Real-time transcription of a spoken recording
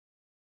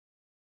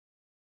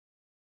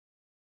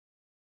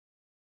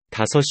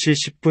5시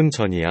 10분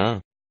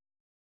전이야.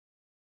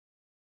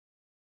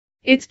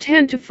 It's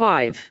 10 to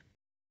 5.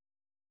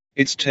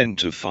 It's 10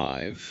 to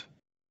 5.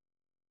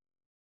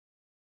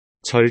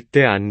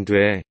 절대 안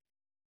돼.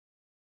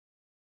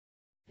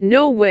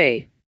 No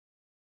way.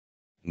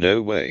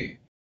 No way.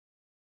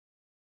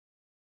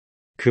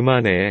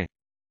 그만해.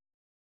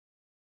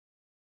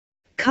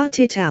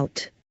 Cut it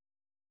out.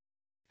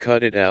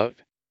 Cut it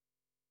out.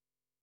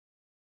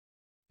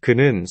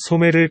 그는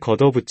소매를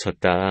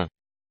걷어붙였다.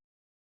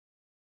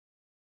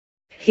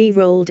 He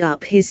rolled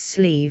up his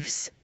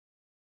sleeves.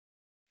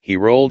 He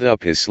rolled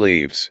up his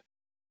sleeves.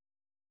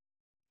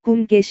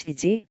 꿈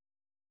깨시지?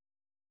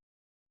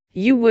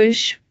 You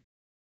wish.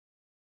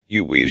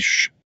 You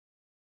wish.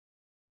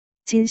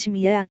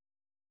 진심이야.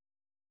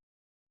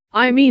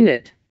 I mean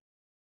it.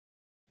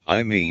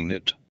 I mean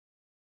it.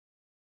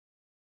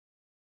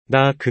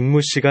 나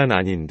근무 시간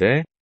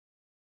아닌데?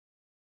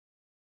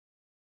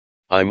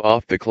 I'm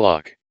off the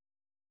clock.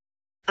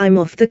 I'm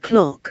off the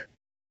clock.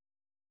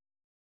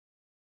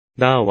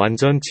 나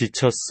완전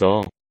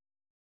지쳤어.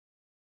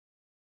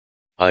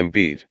 I'm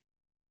beat.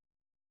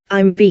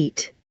 I'm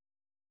beat.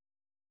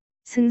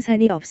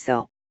 승산이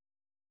없어.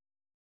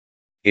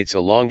 It's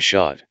a long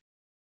shot.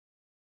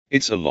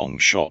 It's a long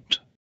shot.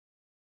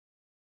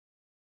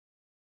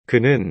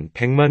 그는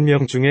 100만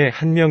명 중에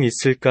한 명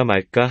있을까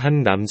말까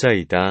한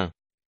남자이다.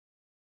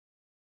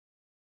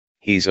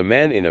 He's a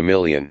man in a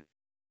million.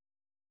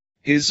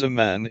 He's a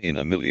man in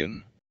a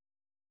million.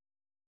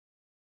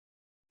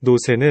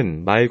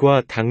 노새는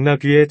말과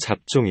당나귀의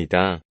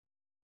잡종이다.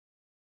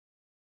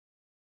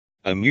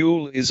 A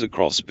mule is a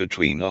cross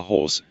between a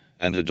horse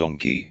and a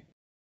donkey.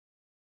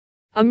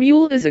 A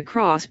mule is a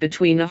cross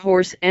between a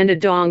horse and a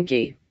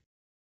donkey.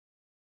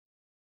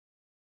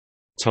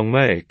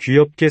 정말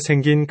귀엽게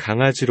생긴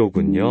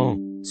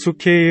강아지로군요.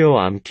 수케예요,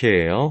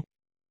 암케예요?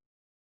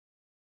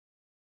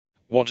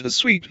 What a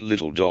sweet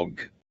little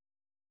dog.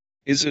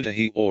 Is it a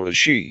he or a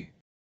she?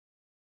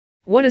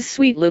 What a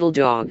sweet little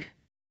dog.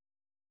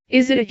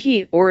 Is it a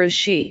he or a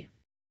she?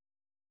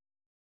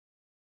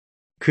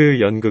 그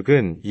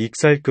연극은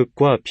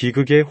익살극과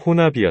비극의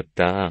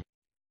혼합이었다.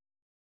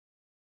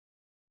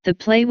 The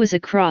play was a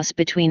cross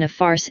between a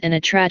farce and a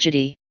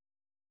tragedy.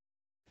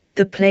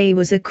 The play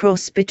was a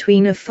cross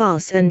between a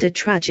farce and a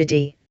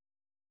tragedy.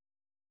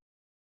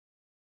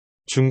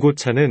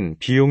 중고차는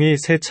비용이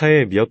새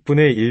차의 몇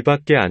분의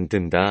 1밖에 안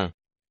든다.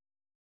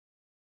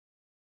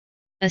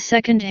 A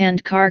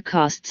second-hand car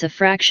costs a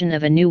fraction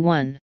of a new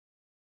one.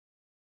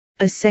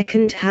 A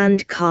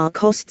second-hand car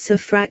costs a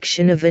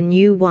fraction of a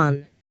new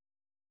one.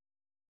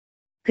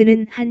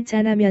 그는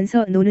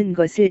한잔하면서 노는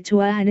것을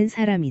좋아하는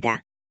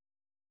사람이다.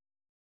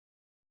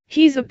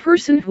 He's a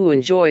person who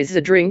enjoys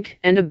a drink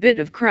and a bit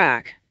of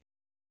crack.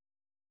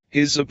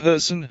 He's a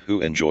person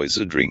who enjoys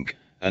a drink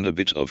and a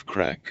bit of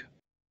crack.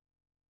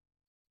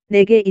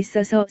 내게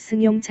있어서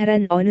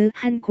승용차란 어느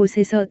한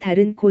곳에서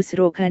다른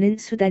곳으로 가는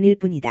수단일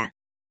뿐이다.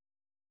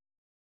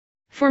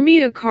 For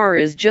me, a car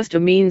is just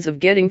a means of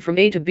getting from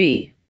A to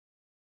B.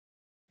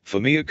 For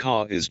me, a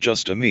car is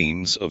just a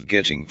means of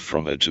getting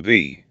from A to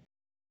B.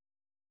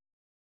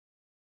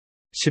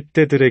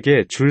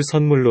 10대들에게 줄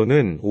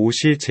선물로는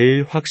옷이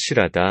제일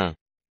확실하다.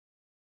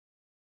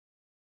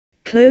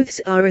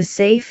 Clothes are a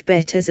safe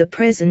bet as a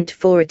present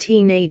for a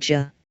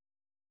teenager.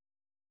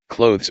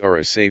 Clothes are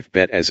a safe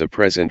bet as a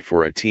present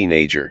for a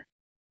teenager.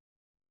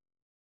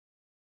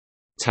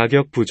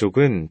 자격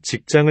부족은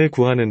직장을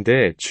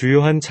구하는데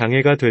주요한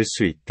장애가 될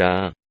수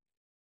있다.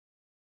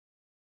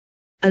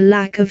 A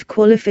lack of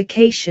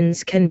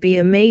qualifications can be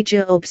a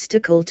major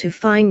obstacle to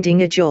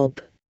finding a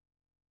job.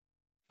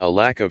 A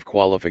lack of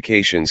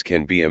qualifications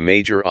can be a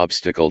major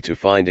obstacle to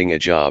finding a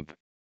job.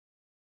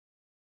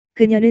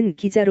 그녀는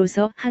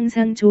기자로서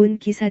항상 좋은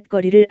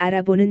기삿거리를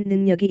알아보는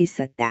능력이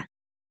있었다.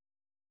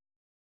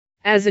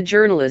 As a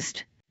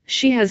journalist,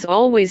 she has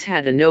always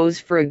had a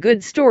nose for a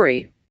good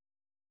story.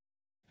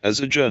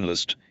 As a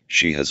journalist,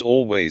 she has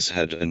always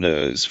had a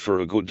nose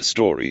for a good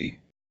story.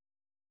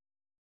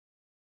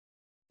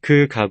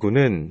 그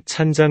가구는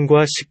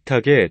찬장과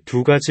식탁의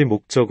두 가지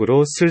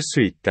목적으로 쓸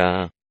수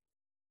있다.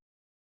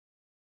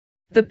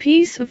 The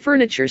piece of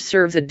furniture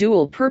serves a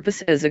dual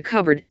purpose as a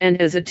cupboard and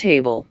as a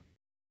table.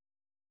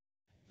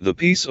 The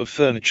piece of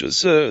furniture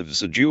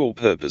serves a dual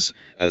purpose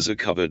as a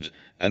cupboard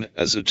and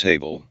as a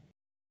table.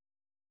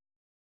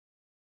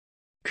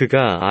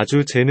 그가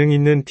아주 재능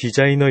있는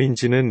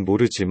디자이너인지는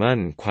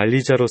모르지만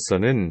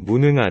관리자로서는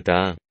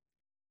무능하다.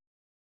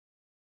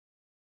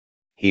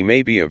 He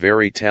may be a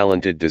very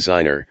talented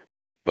designer,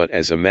 but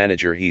as a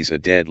manager he's a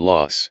dead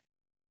loss.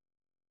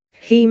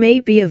 He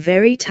may be a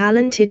very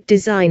talented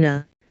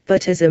designer,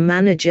 but as a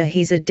manager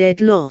he's a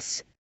dead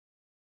loss.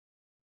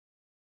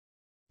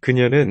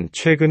 그녀는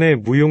최근에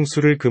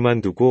무용수를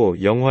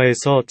그만두고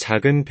영화에서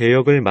작은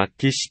배역을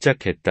맡기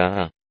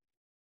시작했다.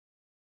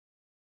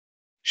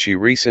 She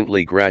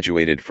recently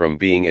graduated from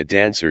being a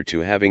dancer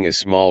to having a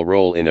small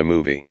role in a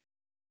movie.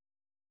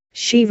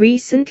 She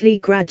recently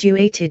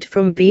graduated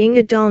from being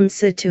a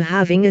dancer to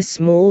having a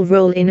small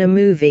role in a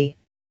movie.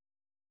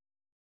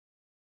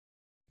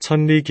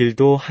 천리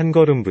길도 한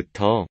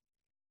걸음부터.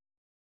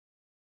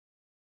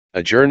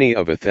 A journey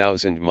of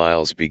 1,000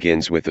 miles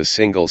begins with a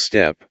single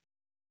step.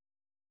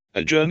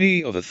 A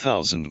journey of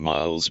 1,000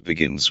 miles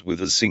begins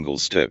with a single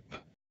step.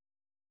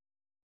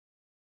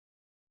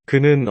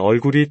 그는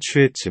얼굴이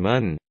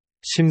추했지만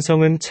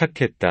심성은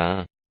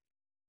착했다.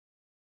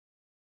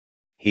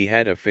 He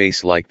had a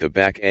face like the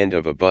back end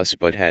of a bus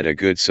but had a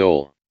good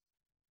soul.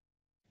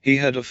 He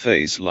had a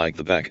face like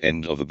the back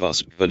end of a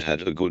bus but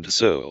had a good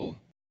soul.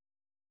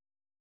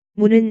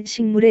 무는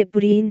식물의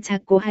뿌리인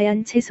작고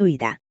하얀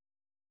채소이다.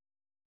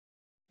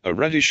 A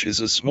radish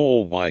is a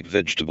small white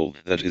vegetable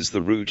that is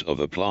the root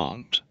of a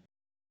plant.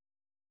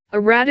 A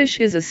radish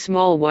is a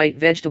small white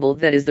vegetable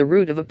that is the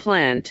root of a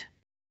plant.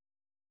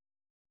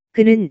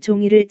 그는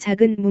종이를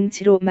작은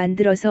뭉치로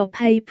만들어서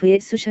파이프에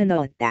쑤셔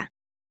넣었다.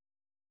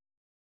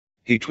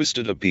 He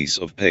twisted a piece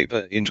of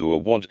paper into a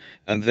wad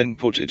and then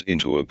put it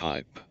into a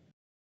pipe.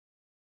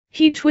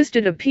 He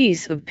twisted a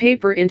piece of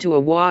paper into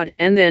a wad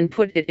and then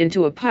put it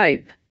into a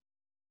pipe.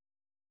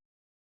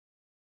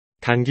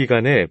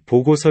 단기간에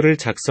보고서를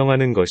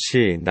작성하는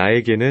것이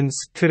나에게는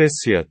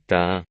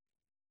스트레스였다.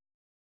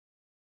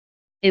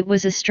 It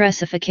was a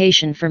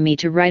stressification for me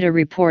to write a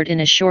report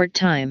in a short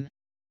time.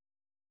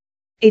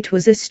 It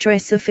was a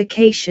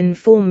stressification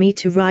for me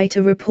to write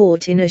a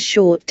report in a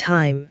short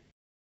time.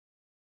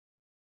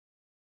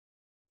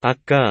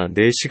 아까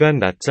 4시간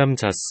낮잠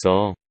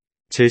잤어.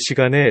 제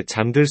시간에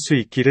잠들 수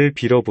있기를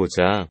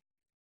빌어보자.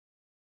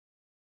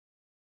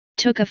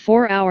 Took a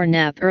 4-hour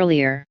nap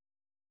earlier.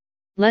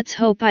 Let's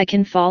hope I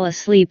can fall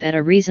asleep at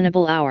a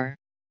reasonable hour.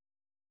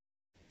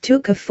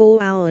 Took a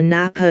 4-hour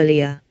nap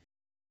earlier.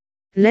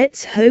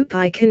 Let's hope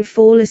I can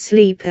fall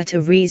asleep at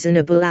a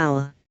reasonable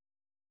hour.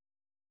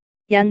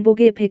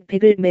 양복에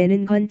백팩을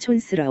매는 건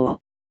촌스러워.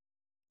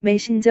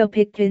 메신저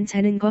백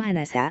괜찮은 거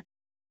하나 사.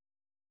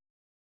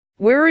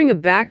 Wearing a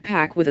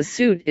backpack with a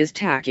suit is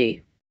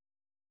tacky.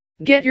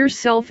 Get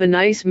yourself a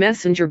nice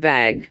messenger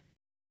bag.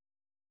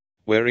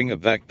 Wearing a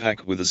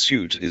backpack with a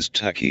suit is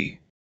tacky.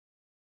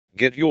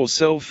 Get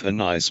yourself a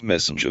nice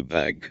messenger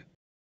bag.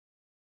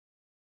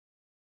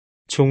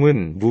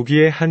 총은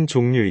무기의 한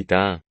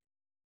종류이다.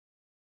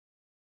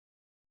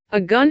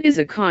 A gun is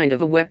a kind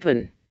of a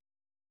weapon.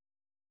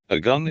 A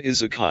gun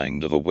is a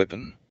kind of a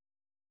weapon.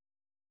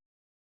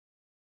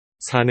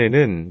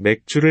 사내는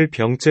맥주를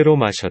병째로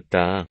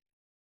마셨다.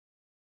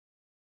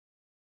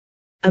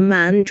 A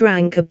man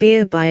drank a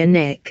beer by a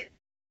neck.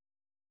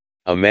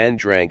 A man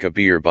drank a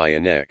beer by a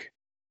neck.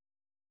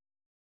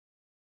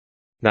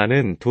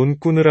 나는 돈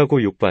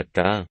꾸느라고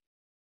욕받다.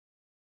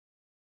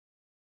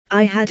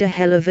 I had a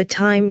hell of a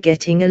time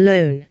getting a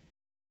loan.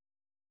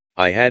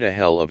 I had a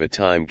hell of a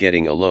time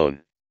getting a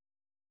loan.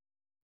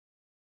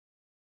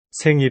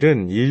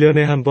 생일은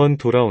 1년에 한 번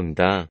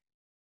돌아온다.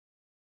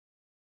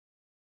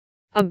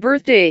 A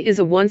birthday is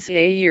a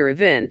once-a-year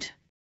event.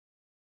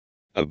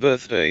 A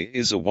birthday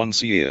is a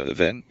once-a-year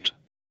event.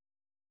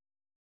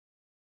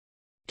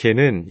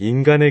 개는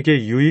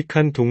인간에게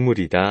유익한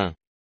동물이다.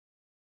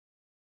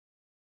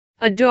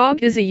 A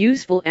dog is a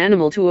useful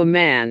animal to a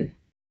man.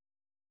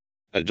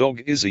 A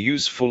dog is a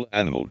useful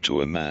animal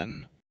to a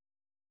man.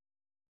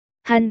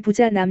 한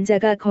부자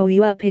남자가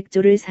거위와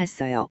백조를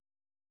샀어요.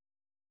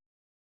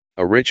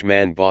 A rich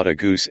man bought a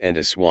goose and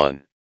a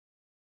swan.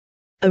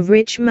 A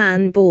rich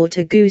man bought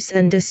a goose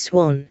and a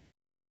swan.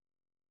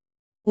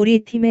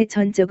 우리 팀의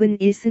전적은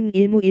 1승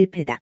 1무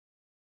 1패다.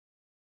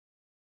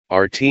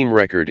 Our team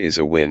record is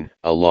a win,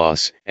 a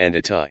loss, and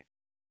a tie.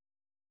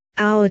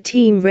 Our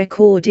team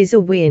record is a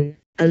win,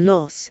 a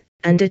loss,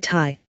 and a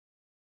tie.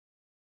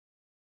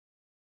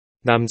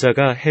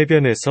 남자가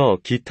해변에서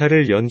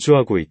기타를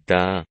연주하고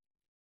있다.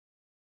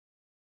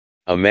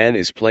 A man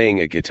is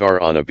playing a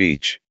guitar on a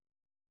beach.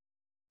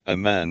 A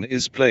man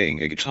is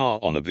playing a guitar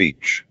on a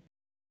beach.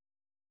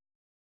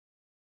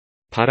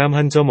 바람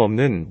한 점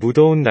없는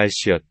무더운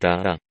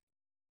날씨였다.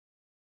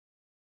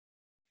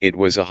 It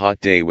was a hot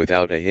day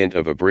without a hint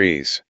of a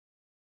breeze.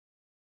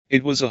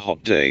 It was a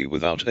hot day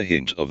without a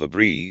hint of a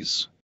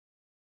breeze.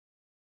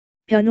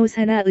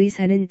 변호사나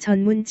의사는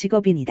전문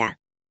직업인이다.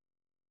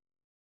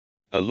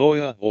 A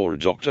lawyer or a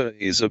doctor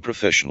is a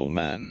professional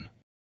man.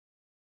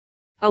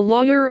 A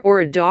lawyer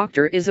or a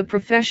doctor is a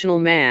professional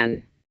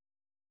man.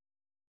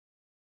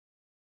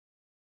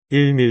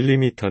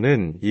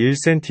 1mm는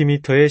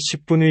 1cm의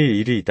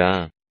 10분의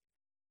 1이다.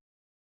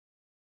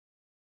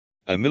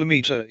 A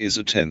millimeter is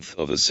a tenth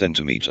of a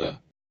centimeter.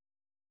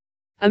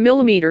 A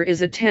millimeter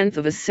is a tenth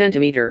of a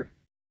centimeter.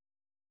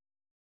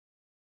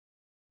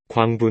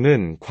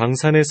 광부는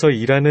광산에서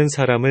일하는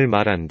사람을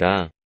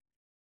말한다.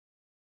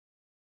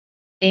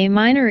 A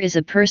miner is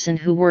a person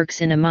who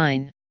works in a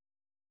mine.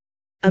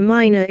 A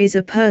miner is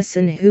a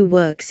person who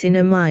works in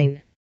a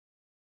mine.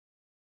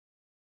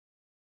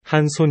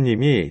 한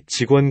손님이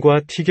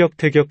직원과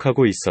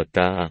티격태격하고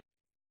있었다.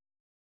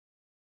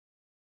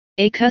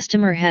 A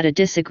customer had a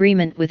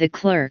disagreement with a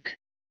clerk.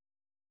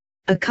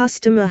 A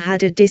customer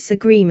had a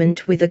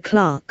disagreement with a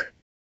clerk.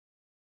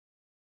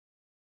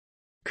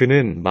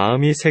 그는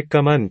마음이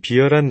새까만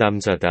비열한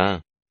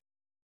남자다.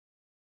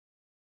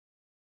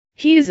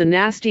 He is a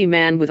nasty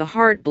man with a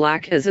heart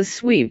black as a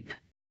sweep.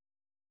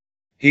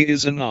 He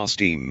is a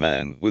nasty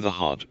man with a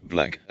heart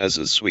black as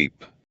a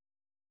sweep.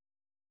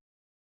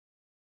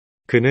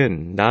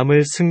 그는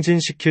남을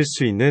승진시킬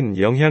수 있는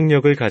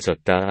영향력을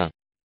가졌다.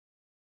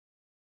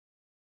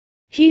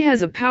 He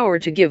has a power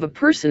to give a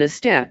person a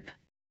step.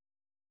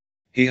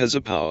 He has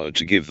a power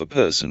to give a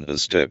person a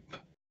step.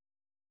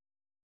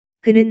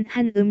 그는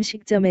한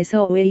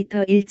음식점에서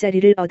웨이터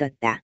일자리를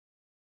얻었다.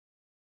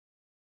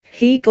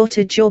 He got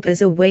a job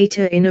as a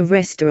waiter in a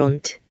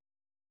restaurant.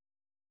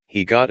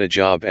 He got a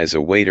job as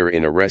a waiter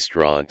in a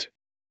restaurant.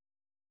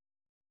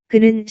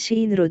 그는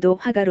시인으로도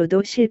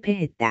화가로도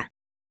실패했다.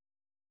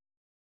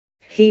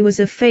 He was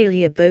a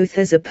failure both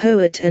as a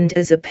poet and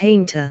as a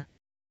painter.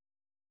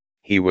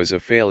 He was a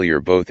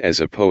failure both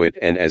as a poet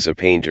and as a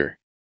painter.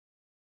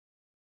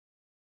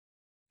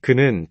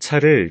 그는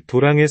차를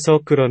도랑에서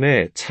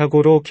끌어내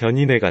차고로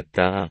견인해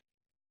갔다.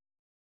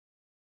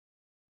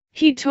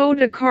 He towed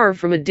a car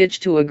from a ditch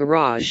to a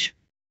garage.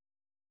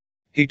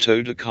 He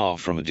towed a car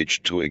from a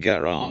ditch to a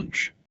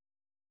garage.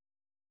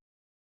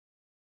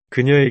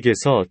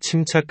 그녀에게서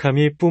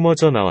침착함이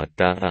뿜어져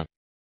나왔다.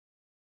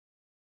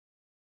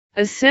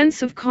 A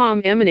sense of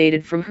calm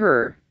emanated from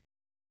her.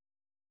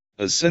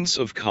 A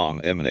sense of calm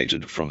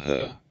emanated from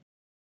her.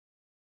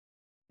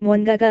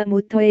 뭔가가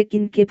모터에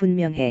낀 게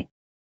분명해.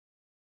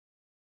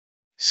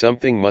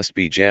 Something must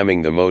be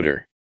jamming the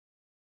motor.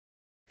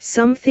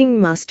 Something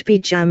must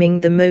be jamming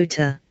the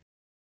motor.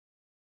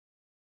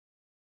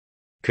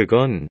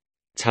 그건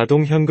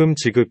자동 현금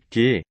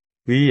지급기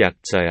의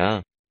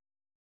약자야.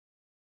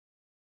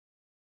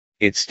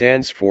 It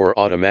stands for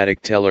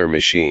automatic teller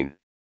machine.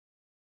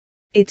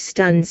 It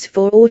stands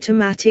for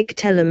automatic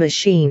teller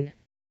machine.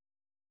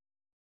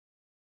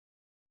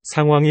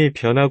 상황이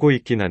변하고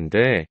있긴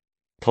한데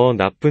더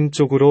나쁜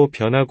쪽으로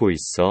변하고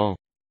있어.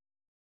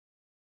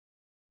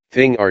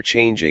 Thing are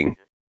changing,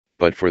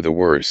 but for the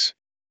worse.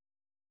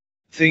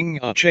 Thing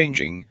are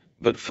changing,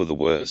 but for the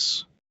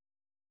worse.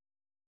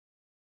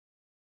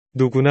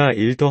 누구나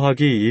 1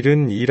 더하기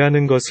 1은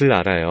 2라는 것을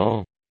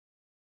알아요.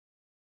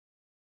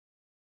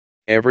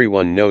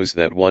 Everyone knows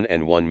that 1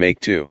 and 1 make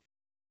 2.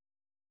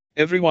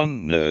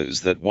 Everyone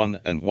knows that 1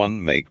 and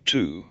 1 make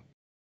 2.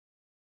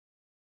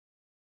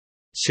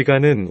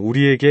 시간은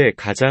우리에게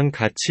가장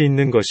가치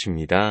있는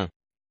것입니다.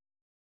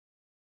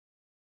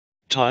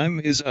 Time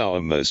is our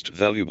most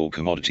valuable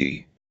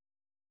commodity.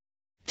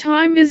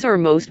 Time is our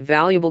most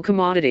valuable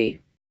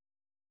commodity.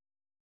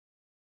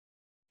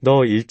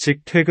 너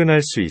일찍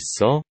퇴근할 수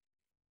있어?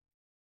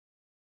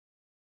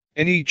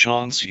 Any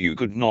chance you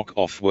could knock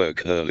off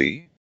work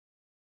early?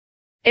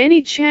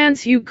 Any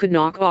chance you could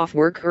knock off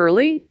work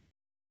early?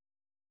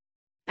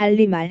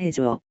 빨리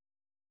말해줘.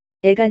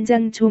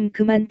 애간장 좀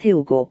그만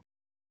태우고.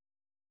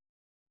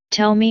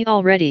 Tell me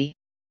already.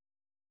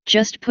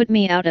 Just put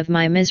me out of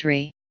my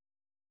misery.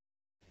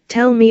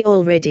 Tell me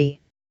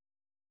already.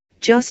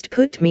 Just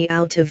put me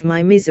out of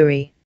my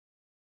misery.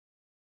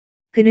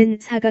 그는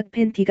사각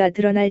팬티가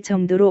드러날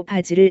정도로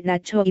바지를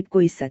낮춰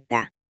입고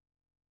있었다.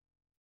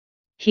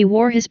 He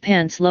wore his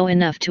pants low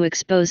enough to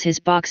expose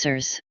his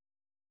boxers.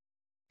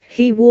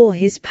 He wore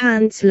his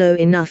pants low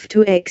enough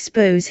to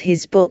expose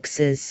his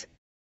boxers.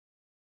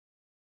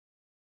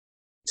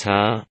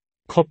 자,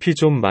 커피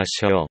좀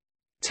마셔.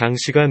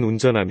 장시간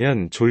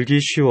운전하면 졸기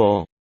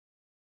쉬워.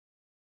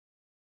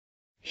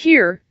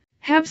 Here,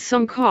 have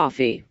some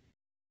coffee.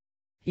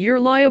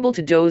 You're liable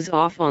to doze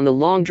off on the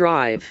long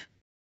drive.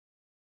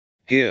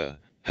 Here,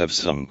 have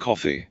some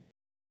coffee.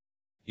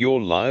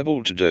 You're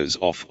liable to doze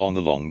off on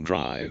the long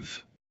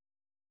drive.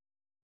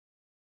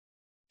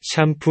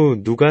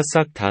 샴푸 누가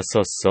싹 다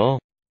썼어?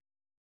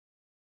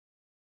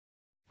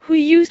 Who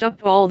used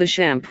up all the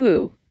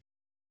shampoo?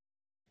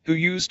 Who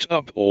used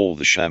up all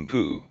the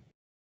shampoo?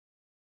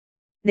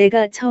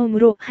 내가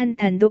처음으로 한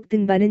단독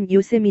등반은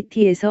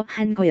요세미티에서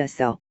한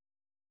거였어.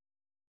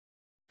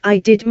 I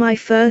did my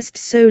first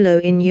solo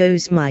in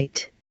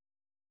Yosemite.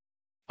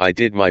 I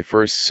did my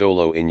first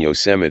solo in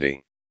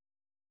Yosemite.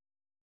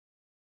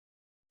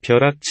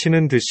 벼락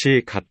치는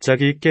듯이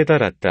갑자기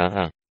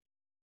깨달았다.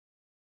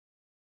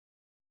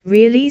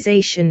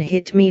 Realization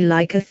hit me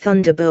like a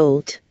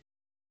thunderbolt.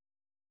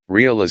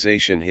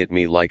 Realization hit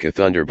me like a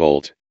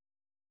thunderbolt.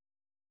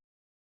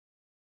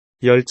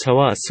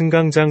 열차와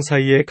승강장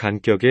사이의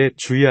간격에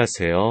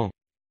주의하세요.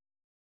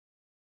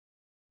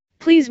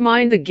 Please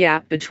mind the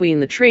gap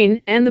between the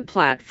train and the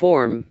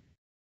platform.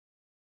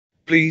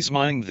 Please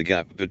mind the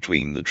gap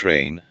between the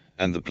train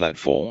and the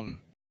platform.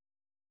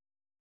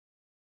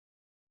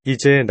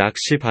 이제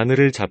낚시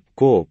바늘을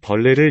잡고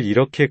벌레를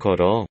이렇게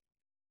걸어.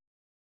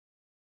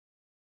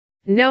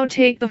 Now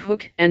take the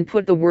hook and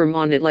put the worm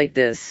on it like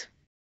this.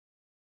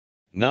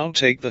 Now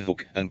take the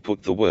hook and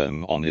put the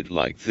worm on it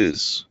like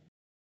this.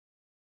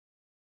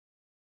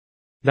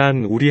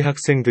 난 우리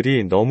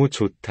학생들이 너무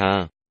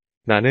좋다.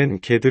 나는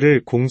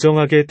걔들을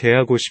공정하게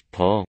대하고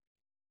싶어.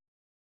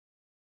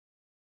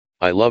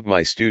 I love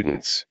my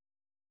students.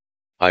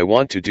 I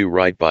want to do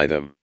right by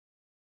them.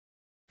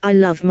 I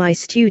love my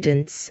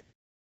students.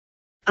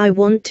 I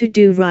want to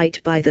do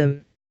right by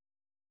them.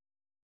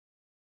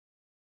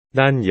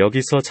 난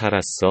여기서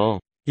자랐어.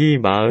 이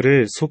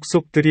마을을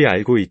속속들이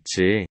알고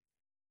있지.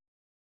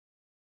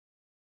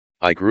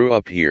 I grew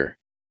up here.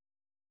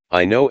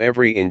 I know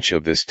every inch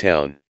of this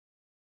town.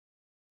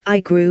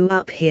 I grew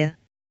up here.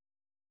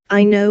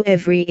 I know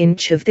every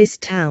inch of this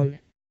town.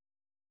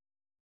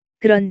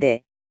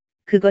 그런데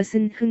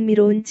그것은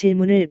흥미로운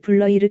질문을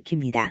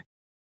불러일으킵니다.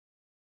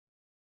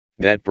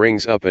 That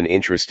brings up an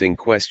interesting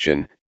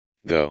question,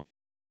 though.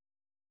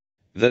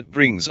 That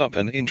brings up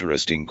an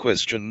interesting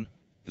question,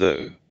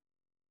 though.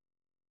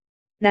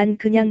 난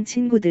그냥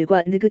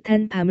친구들과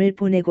느긋한 밤을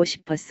보내고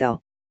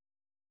싶었어.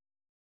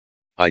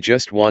 I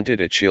just wanted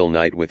a chill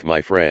night with my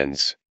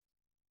friends.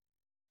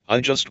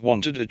 I just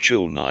wanted a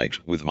chill night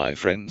with my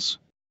friends.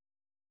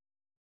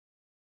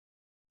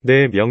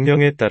 내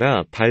명령에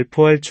따라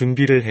발포할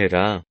준비를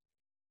해라.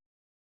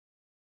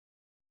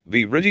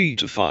 Be ready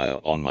to fire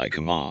on my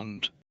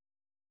command.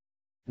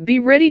 Be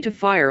ready to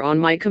fire on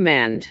my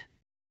command.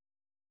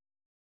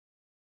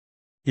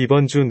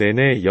 이번 주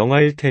내내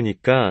영하일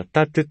테니까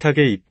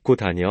따뜻하게 입고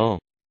다녀.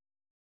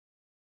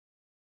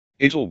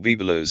 It'll be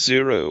below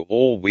zero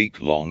all week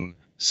long,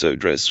 so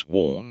dress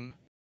warm.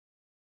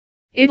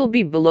 It'll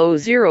be below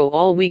zero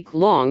all week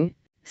long,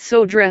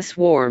 so dress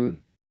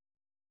warm.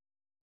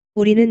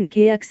 우리는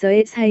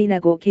계약서에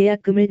사인하고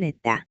계약금을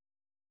냈다.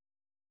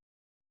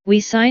 We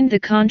signed the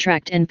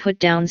contract and put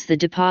downs the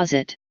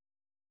deposit.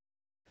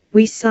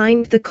 We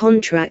signed the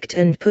contract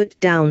and put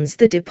downs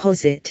the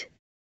deposit.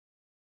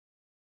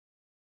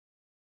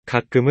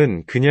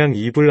 가끔은 그냥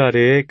이불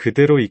아래에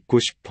그대로 있고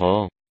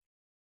싶어.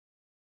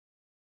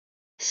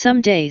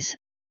 Some days,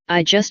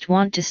 I just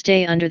want to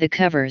stay under the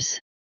covers.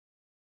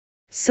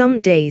 Some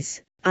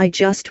days, I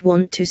just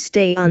want to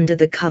stay under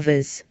the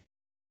covers.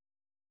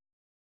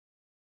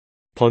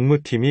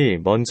 법무팀이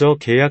먼저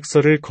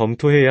계약서를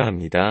검토해야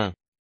합니다.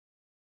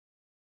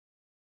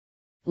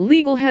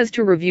 Legal has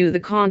to review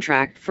the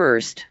contract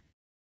first.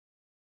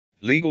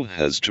 Legal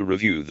has to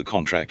review the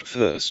contract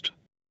first.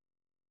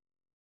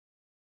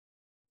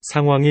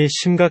 상황이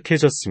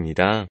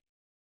심각해졌습니다.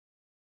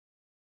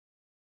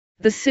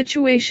 The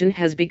situation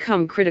has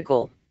become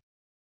critical.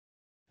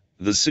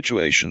 The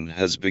situation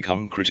has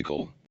become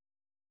critical.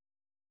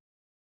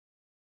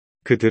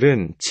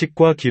 그들은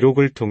치과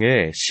기록을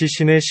통해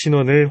시신의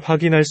신원을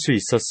확인할 수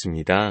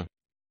있었습니다.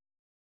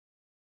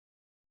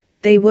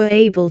 They were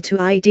able to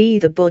ID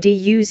the body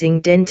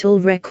using dental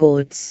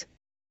records.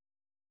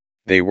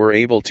 They were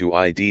able to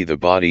ID the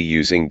body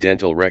using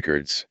dental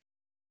records.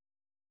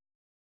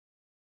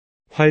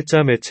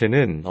 활자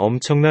매체는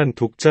엄청난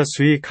독자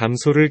수의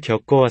감소를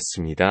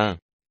겪어왔습니다.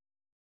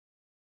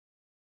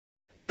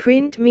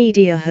 Print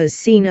media has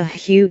seen a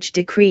huge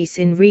decrease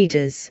in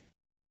readers.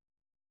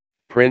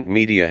 Print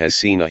media has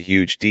seen a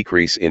huge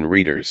decrease in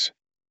readers.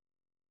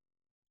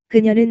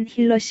 그녀는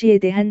힐러 씨에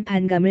대한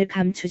반감을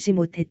감추지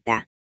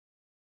못했다.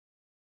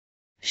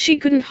 She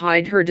couldn't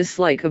hide her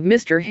dislike of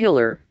Mr.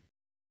 Hiller.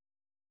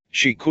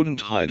 She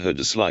couldn't hide her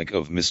dislike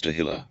of Mr.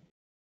 Hiller.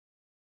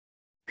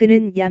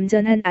 그는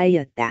얌전한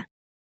아이였다.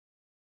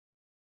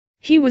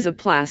 He was a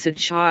placid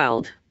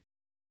child.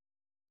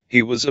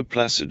 He was a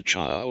placid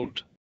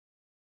child.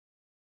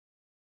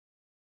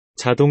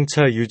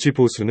 자동차 유지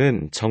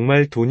보수는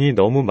정말 돈이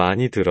너무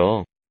많이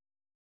들어.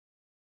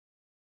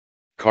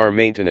 Car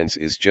maintenance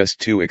is just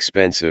too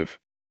expensive.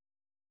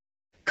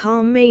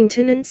 Car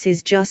maintenance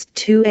is just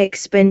too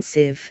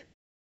expensive.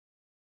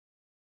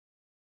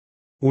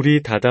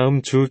 우리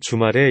다다음 주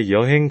주말에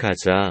여행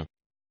가자.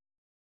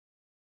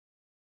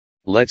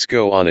 Let's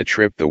go on a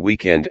trip the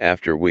weekend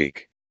after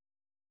week.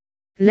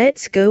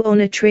 Let's go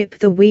on a trip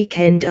the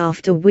weekend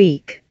after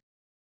week.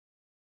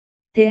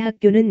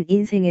 대학교는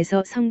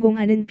인생에서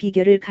성공하는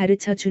비결을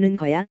가르쳐 주는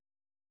거야?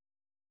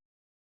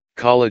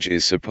 College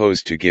is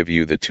supposed to give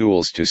you the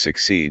tools to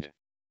succeed.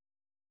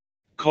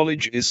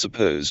 College is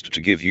supposed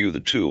to give you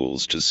the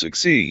tools to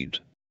succeed.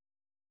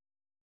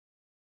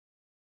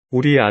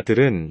 우리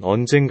아들은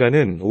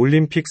언젠가는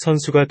올림픽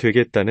선수가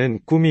되겠다는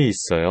꿈이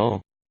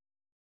있어요.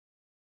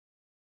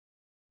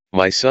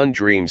 My son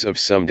dreams of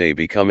someday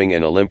becoming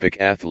an Olympic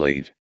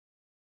athlete.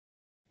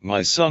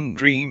 My son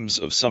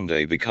dreams of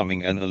someday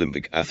becoming an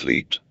Olympic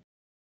athlete.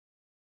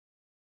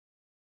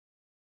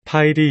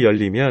 파일이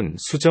열리면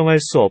수정할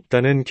수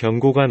없다는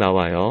경고가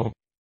나와요.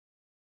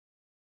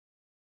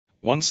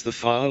 Once the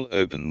file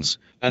opens,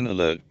 an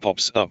alert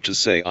pops up to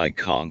say I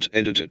can't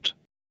edit it.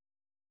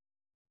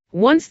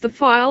 Once the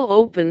file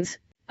opens,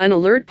 an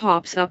alert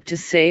pops up to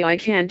say I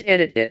can't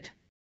edit it.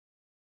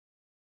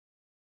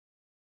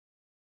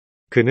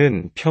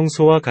 그는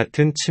평소와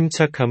같은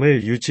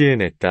침착함을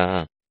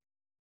유지해냈다.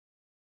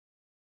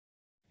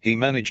 He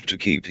managed to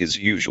keep his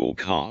usual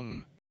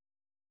calm.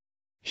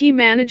 He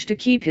managed to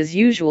keep his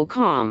usual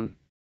calm.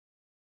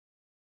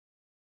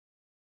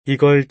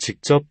 이걸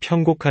직접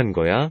편곡한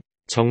거야?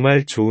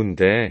 정말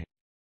좋은데.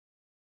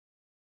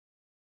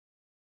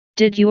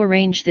 Did you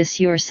arrange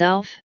this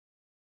yourself?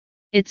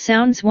 It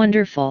sounds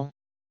wonderful.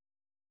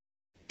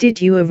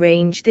 Did you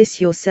arrange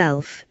this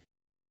yourself?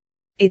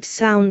 It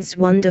sounds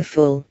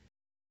wonderful.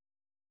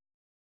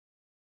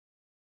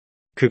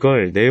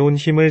 그걸 내 온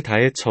힘을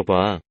다해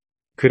쳐봐.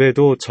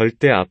 그래도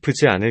절대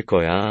아프지 않을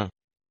거야.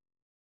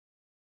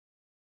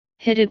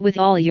 Hit it with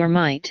all your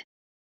might.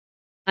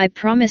 I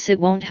promise it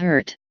won't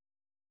hurt.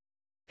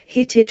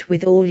 Hit it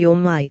with all your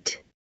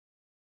might.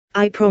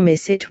 I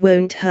promise it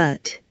won't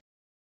hurt.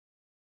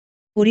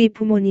 우리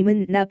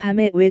부모님은 나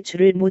밤에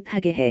외출을 못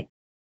하게 해.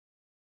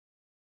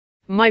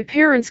 My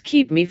parents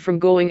keep me from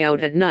going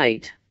out at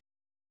night.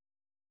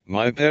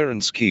 My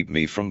parents keep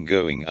me from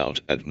going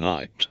out at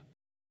night.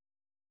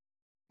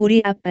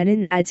 우리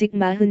아빠는 아직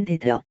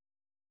 40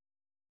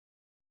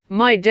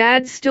 My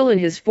dad's still in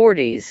his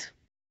 40s.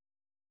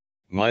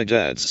 My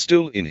dad's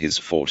still in his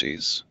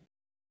 40s.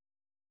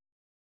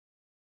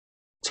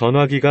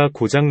 전화기가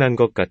고장 난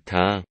것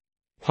같아.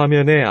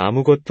 화면에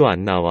아무것도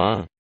안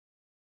나와.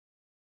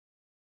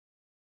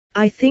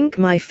 I think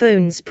my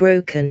phone's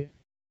broken.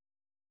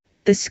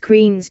 The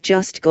screen's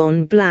just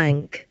gone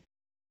blank.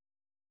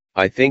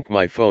 I think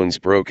my phone's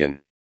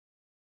broken.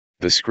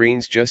 The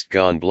screen's just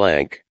gone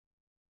blank.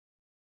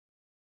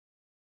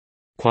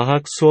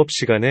 과학 수업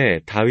시간에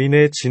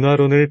다윈의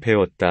진화론을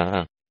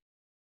배웠다.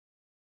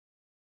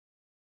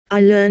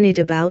 I learned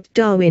about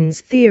Darwin's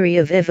theory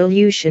of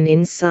evolution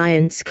in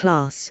science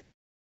class.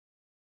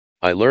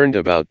 I learned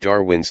about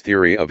Darwin's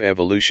theory of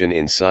evolution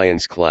in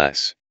science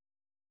class.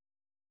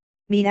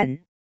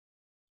 미안.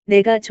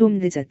 내가 좀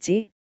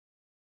늦었지?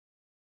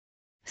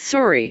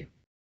 Sorry.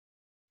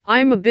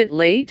 I'm a bit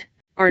late,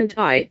 aren't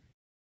I?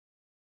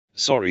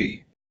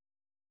 Sorry.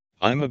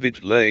 I'm a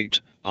bit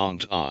late,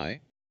 aren't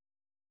I?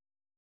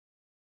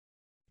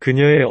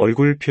 그녀의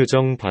얼굴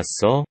표정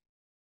봤어?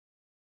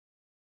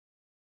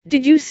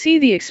 Did you see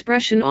the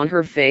expression on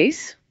her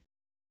face?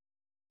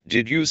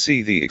 Did you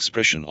see the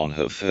expression on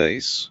her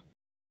face?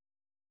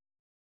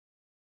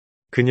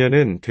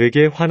 그녀는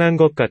되게 화난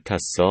것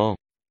같았어.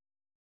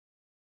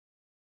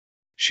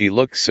 She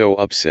looked so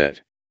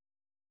upset.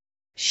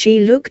 She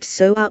looked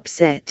so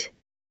upset.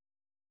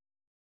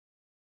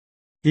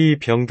 이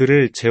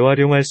병들을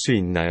재활용할 수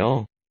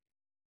있나요?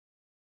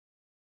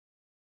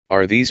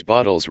 Are these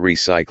bottles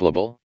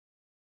recyclable?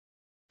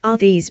 Are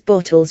these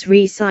bottles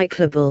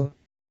recyclable?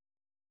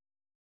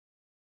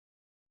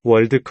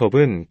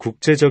 월드컵은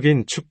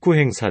국제적인 축구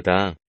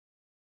행사다.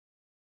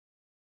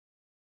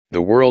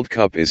 The World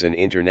Cup is an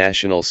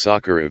international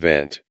soccer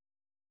event.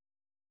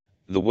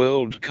 The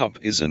World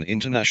Cup is an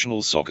international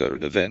soccer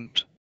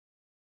event.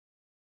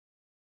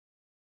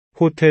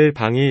 호텔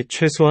방이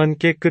최소한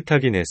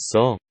깨끗하긴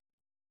했어.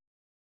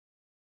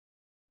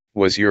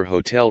 Was your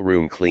hotel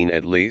room clean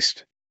at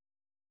least?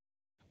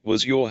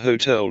 Was your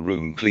hotel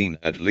room clean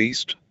at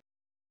least?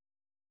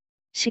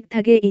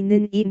 식탁에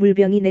있는 이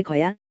물병이 내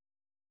거야?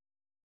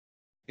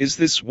 Is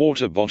this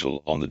water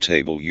bottle on the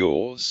table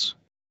yours?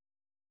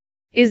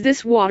 Is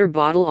this water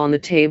bottle on the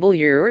table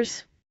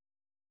yours?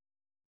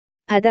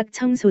 바닥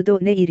청소도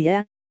내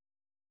일이야?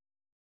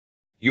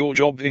 Your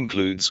job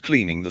includes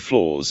cleaning the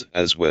floors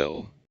as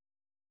well.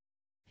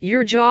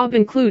 Your job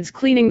includes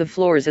cleaning the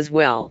floors as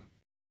well.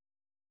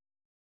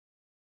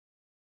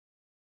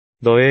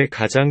 너의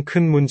가장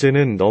큰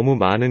문제는 너무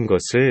많은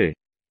것을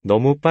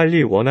너무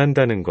빨리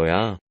원한다는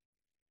거야.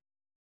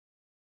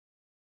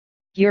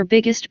 Your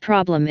biggest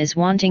problem is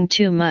wanting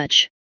too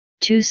much,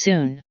 too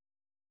soon.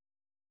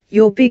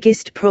 Your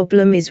biggest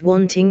problem is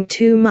wanting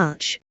too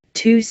much,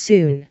 too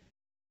soon.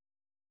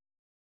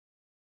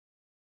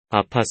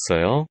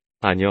 아팠어요?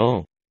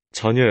 아니요.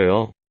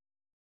 전혀요.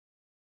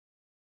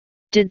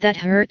 Did that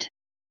hurt?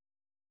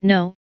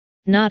 No,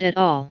 not at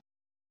all.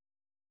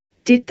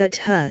 Did that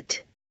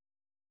hurt?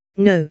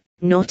 No,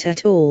 not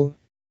at all.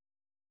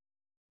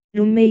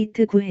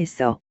 룸메이트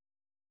구했어.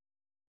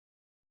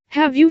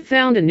 Have you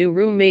found a new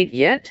roommate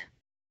yet?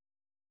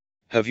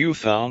 Have you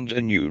found a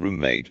new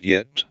roommate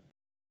yet?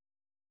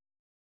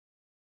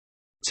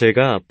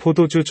 제가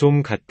포도주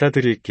좀 갖다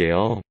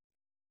드릴게요.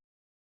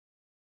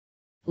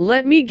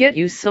 Let me get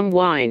you some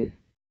wine.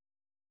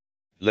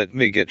 Let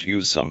me get you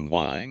some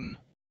wine.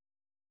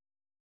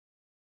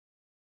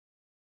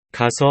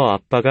 가서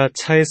아빠가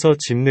차에서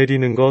짐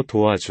내리는 거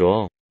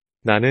도와줘.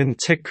 나는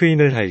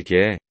체크인을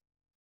할게.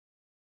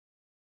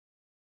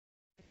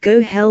 Go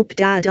help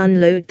Dad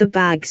unload the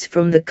bags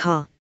from the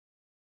car.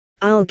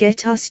 I'll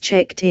get us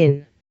checked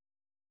in.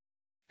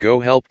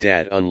 Go help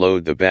Dad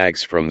unload the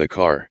bags from the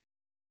car.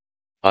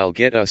 I'll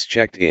get us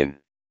checked in.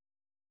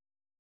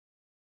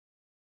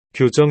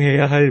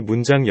 교정해야 할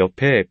문장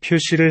옆에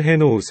표시를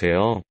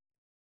해놓으세요.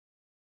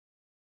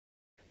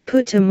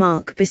 Put a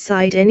mark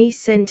beside any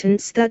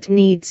sentence that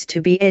needs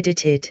to be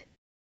edited.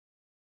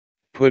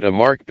 Put a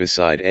mark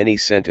beside any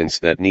sentence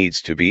that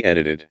needs to be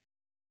edited.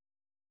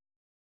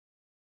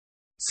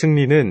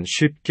 승리는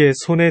쉽게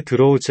손에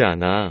들어오지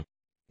않아.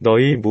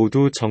 너희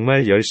모두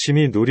정말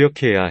열심히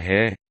노력해야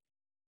해.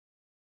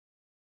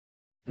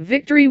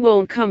 Victory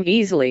won't come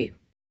easily.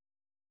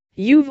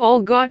 You've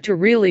all got to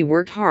really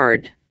work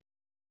hard.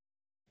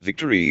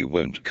 Victory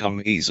won't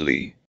come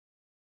easily.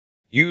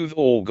 You've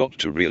all got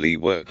to really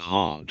work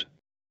hard.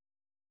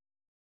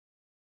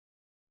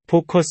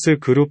 포커스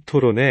그룹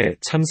토론에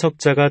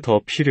참석자가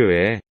더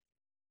필요해.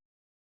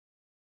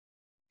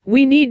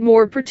 We need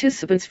more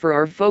participants for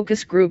our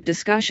focus group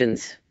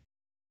discussions.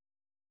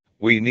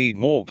 We need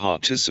more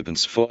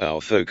participants for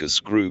our focus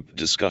group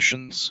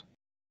discussions.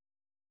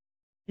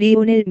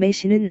 리오넬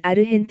메시는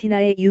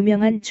아르헨티나의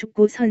유명한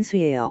축구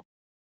선수예요.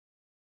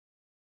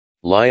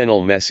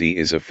 Lionel Messi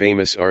is a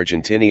famous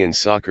Argentinian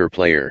soccer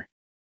player.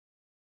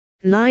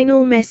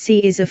 Lionel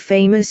Messi is a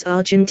famous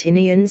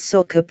Argentinian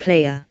soccer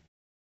player.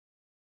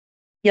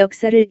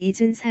 역사를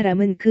잊은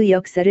사람은 그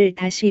역사를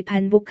다시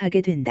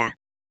반복하게 된다.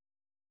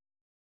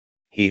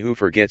 He who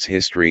forgets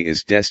history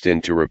is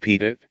destined to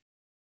repeat it.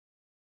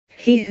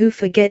 He who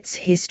forgets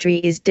history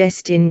is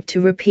destined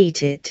to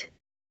repeat it.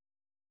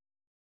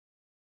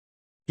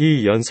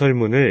 이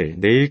연설문을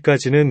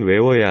내일까지는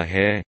외워야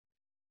해.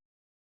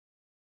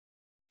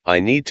 I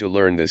need to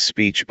learn this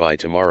speech by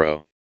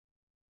tomorrow.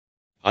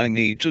 I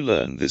need to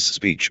learn this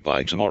speech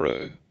by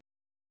tomorrow.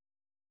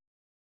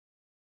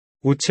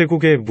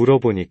 우체국에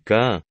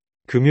물어보니까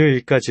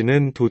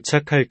금요일까지는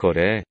도착할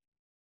거래.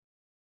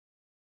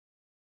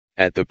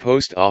 At the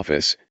post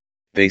office,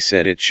 they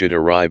said it should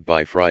arrive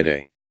by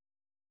Friday.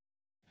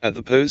 At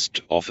the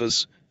post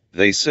office,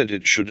 they said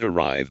it should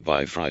arrive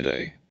by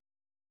Friday.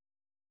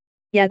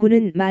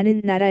 야구는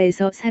많은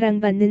나라에서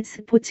사랑받는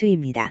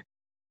스포츠입니다.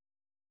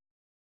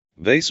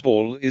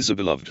 Baseball is a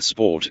beloved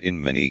sport in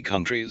many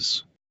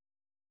countries.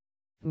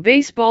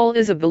 Baseball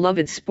is a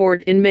beloved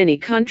sport in many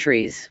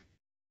countries.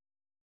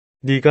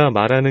 네가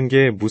말하는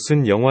게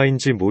무슨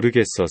영화인지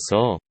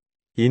모르겠어서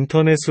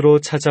인터넷으로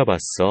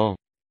찾아봤어.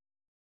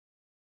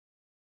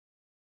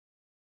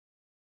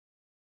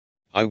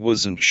 I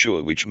wasn't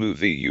sure which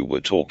movie you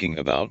were talking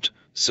about,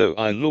 so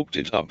I looked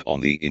it up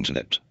on the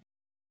internet.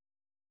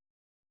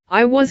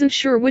 I wasn't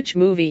sure which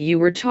movie you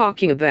were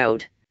talking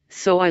about,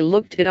 so I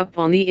looked it up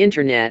on the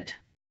internet.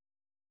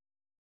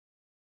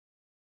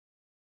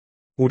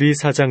 우리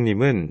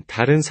사장님은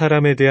다른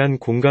사람에 대한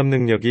공감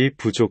능력이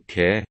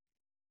부족해.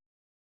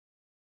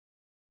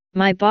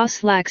 My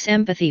boss lacks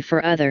empathy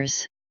for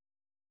others.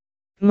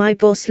 My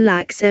boss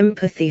lacks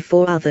empathy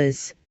for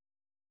others.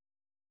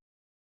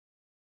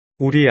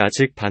 우리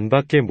아직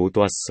반밖에 못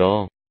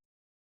왔어.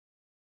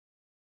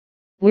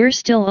 We're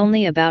still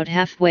only about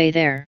halfway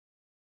there.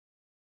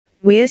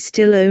 We're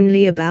still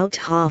only about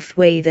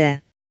halfway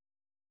there.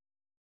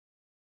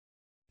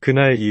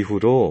 그날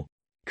이후로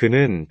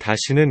그는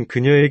다시는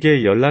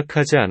그녀에게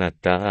연락하지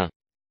않았다.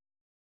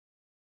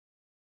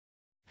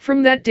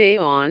 From that day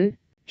on,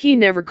 he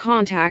never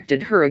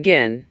contacted her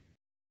again.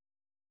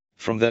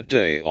 From that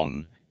day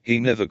on, he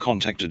never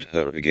contacted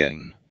her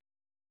again.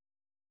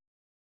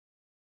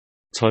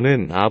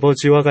 저는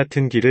아버지와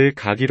같은 길을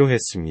가기로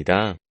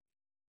했습니다.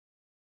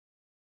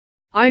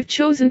 I've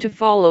chosen to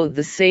follow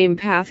the same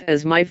path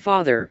as my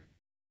father.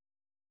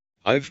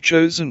 I've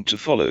chosen to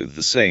follow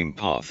the same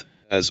path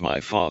as my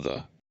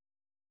father.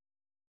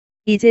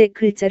 이제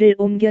글자를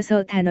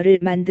옮겨서 단어를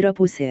만들어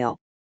보세요.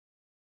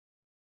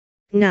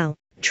 Now,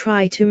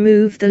 try to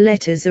move the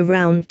letters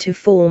around to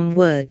form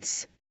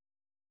words.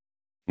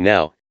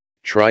 Now,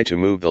 try to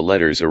move the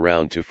letters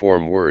around to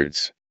form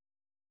words.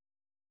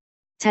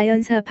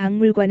 자연사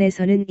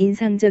박물관에서는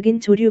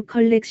인상적인 조류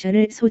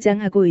컬렉션을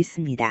소장하고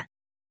있습니다.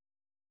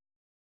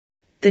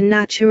 The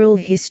Natural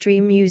History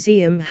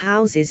Museum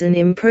houses an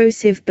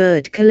impressive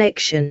bird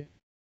collection.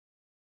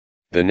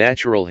 The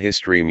Natural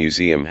History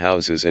Museum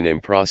houses an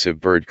impressive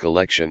bird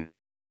collection.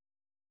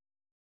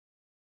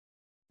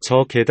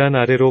 저 계단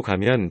아래로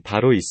가면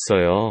바로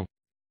있어요.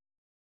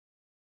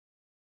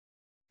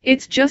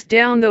 It's just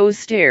down those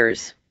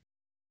stairs.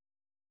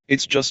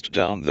 It's just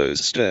down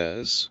those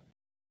stairs.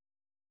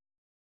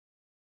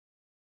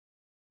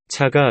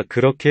 차가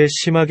그렇게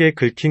심하게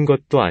긁힌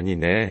것도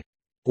아니네.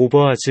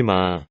 오버하지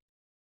마.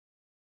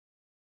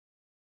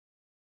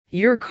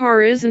 Your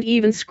car isn't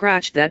even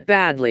scratched that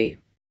badly.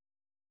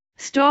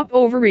 Stop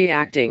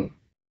overreacting.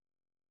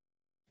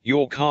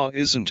 Your car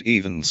isn't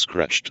even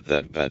scratched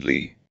that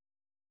badly.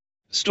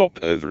 Stop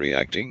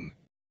overreacting.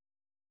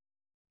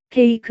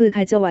 케이크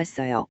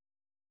가져왔어요.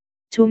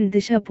 좀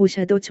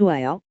드셔보셔도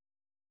좋아요.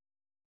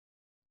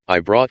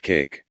 I brought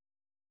cake.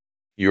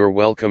 You're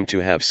welcome to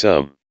have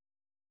some.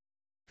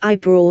 I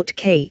brought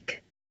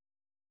cake.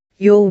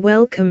 You're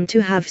welcome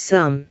to have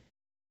some.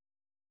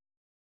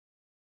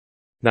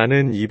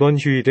 나는 이번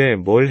휴일에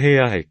뭘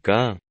해야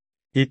할까?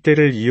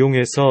 이때를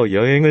이용해서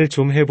여행을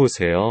좀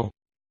해보세요.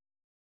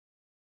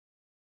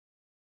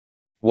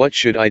 What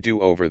should I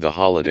do over the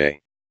holiday?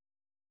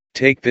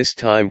 Take this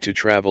time to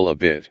travel a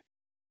bit.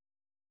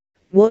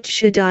 What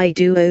should I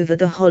do over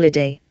the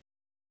holiday?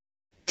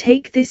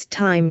 Take this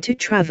time to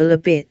travel a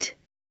bit.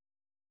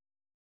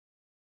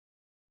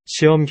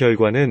 시험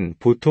결과는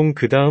보통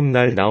그 다음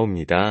날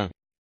나옵니다.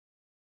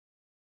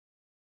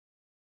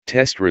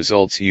 Test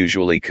results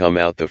usually come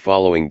out the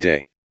following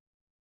day.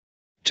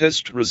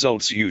 Test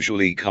results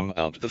usually come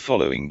out the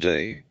following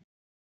day.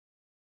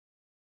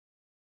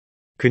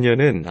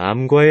 그녀는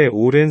암과의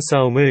오랜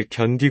싸움을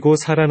견디고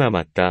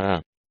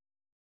살아남았다.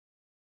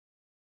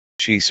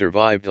 She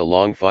survived a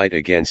long fight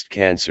against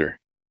cancer.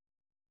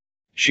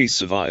 She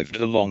survived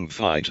a long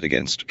fight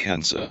against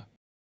cancer.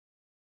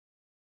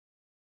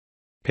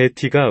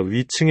 베티가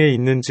위층에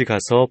있는지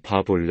가서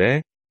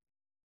봐볼래?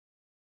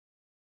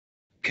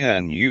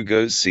 Can you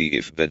go see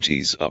if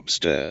Betty's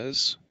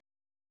upstairs?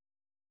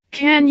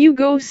 Can you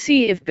go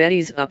see if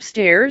Betty's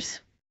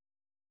upstairs?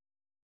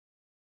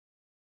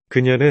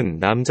 그녀는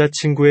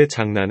남자친구의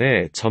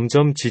장난에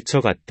점점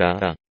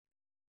지쳐갔다.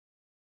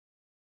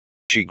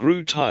 She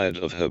grew tired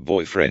of her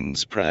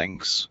boyfriend's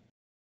pranks.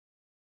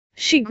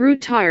 She grew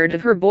tired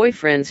of her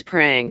boyfriend's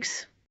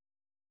pranks.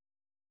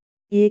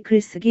 이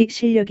글쓰기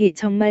실력이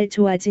정말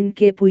좋아진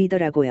게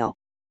보이더라고요.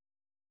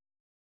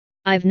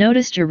 I've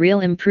noticed a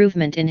real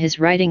improvement in his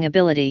writing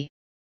ability.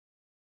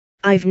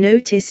 I've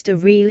noticed a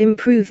real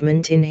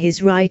improvement in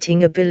his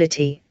writing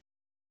ability.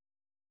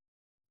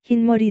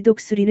 흰머리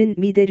독수리는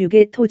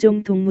미대륙의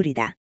토종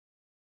동물이다.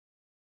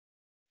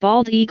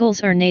 Bald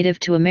eagles are native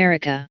to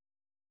America.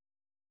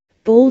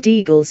 Bald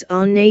eagles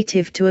are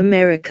native to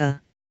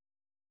America.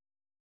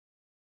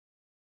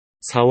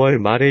 4월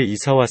말에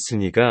이사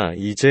왔으니까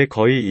이제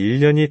거의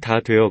 1년이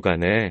다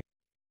되어가네.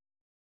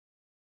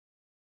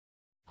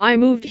 I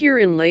moved here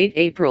in late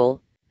April,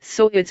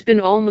 so it's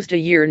been almost a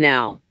year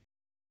now.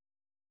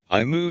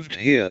 I moved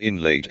here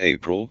in late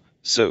April,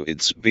 so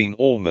it's been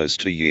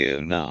almost a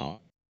year now.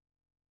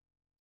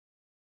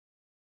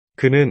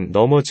 그는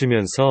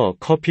넘어지면서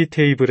커피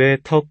테이블의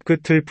턱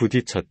끝을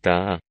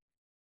부딪혔다.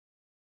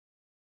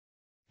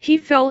 He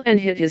fell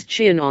and hit his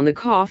chin on the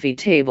coffee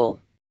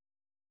table.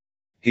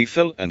 He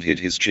fell and hit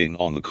his chin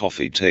on the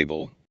coffee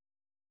table.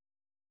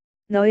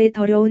 너의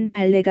더러운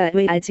발레가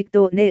왜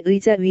아직도 내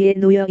의자 위에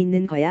놓여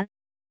있는 거야?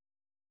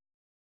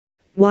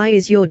 Why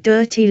is your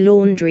dirty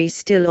laundry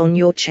still on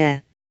your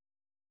chair?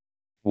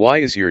 Why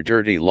is your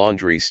dirty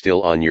laundry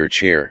still on your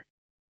chair?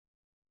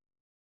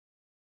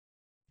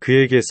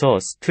 그에게서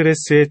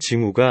스트레스의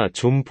징후가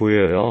좀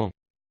보여요.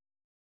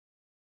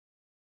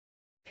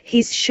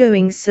 He's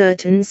showing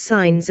certain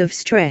signs of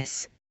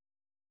stress.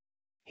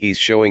 He's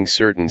showing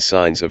certain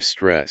signs of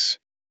stress.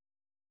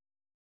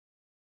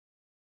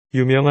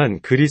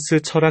 유명한 그리스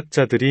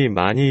철학자들이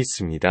많이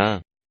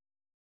있습니다.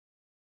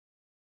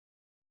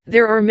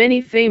 There are many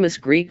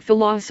famous Greek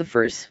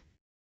philosophers.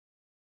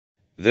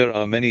 There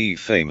are many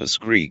famous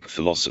Greek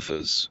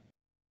philosophers.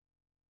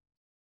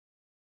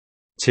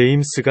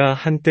 제임스가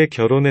한때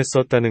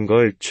결혼했었다는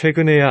걸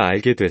최근에야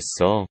알게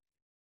됐어.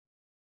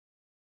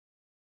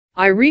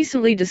 I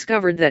recently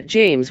discovered that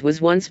James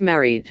was once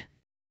married.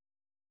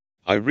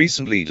 I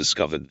recently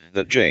discovered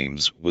that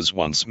James was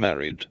once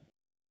married.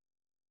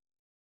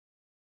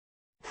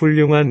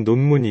 훌륭한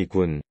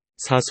논문이군.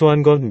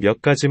 사소한 것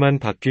몇 가지만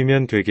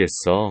바뀌면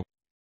되겠어.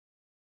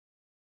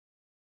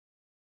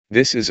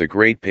 This is a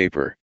great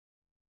paper.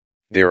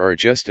 There are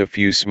just a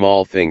few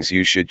small things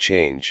you should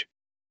change.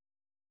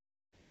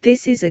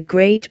 This is a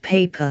great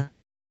paper.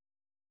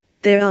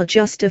 There are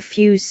just a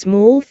few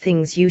small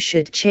things you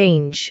should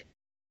change.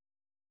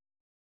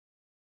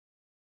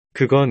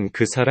 그건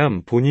그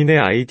사람 본인의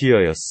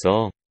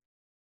아이디어였어.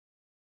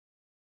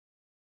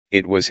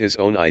 It was his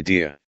own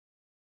idea.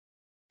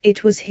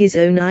 It was his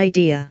own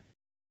idea.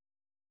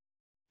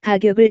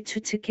 가격을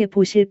추측해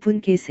보실 분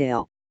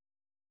계세요?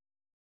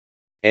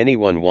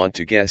 Anyone want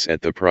to guess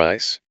at the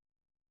price?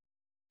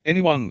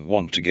 Anyone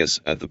want to guess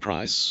at the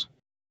price?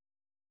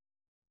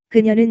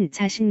 그녀는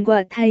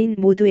자신과 타인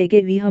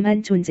모두에게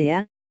위험한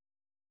존재야.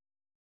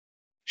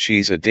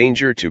 She's a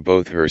danger to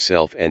both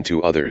herself and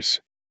to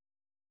others.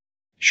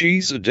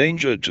 She's a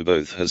danger to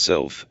both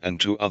herself and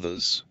to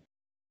others.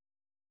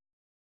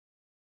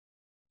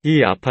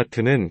 이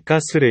아파트는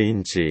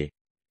가스레인지,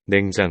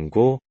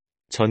 냉장고,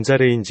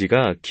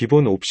 전자레인지가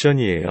기본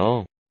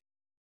옵션이에요.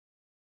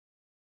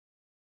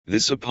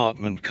 This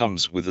apartment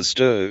comes with a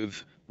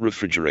stove,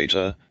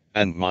 refrigerator,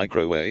 and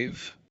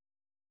microwave.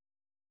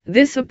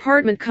 This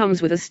apartment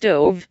comes with a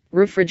stove,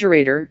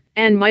 refrigerator,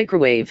 and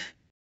microwave.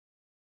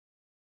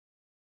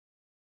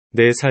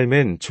 내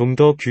삶엔 좀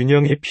더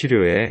균형이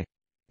필요해.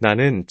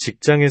 나는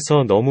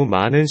직장에서 너무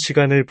많은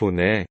시간을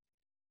보내.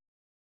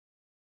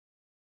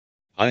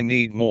 I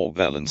need more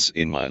balance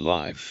in my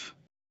life.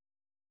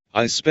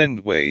 I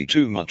spend way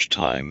too much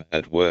time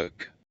at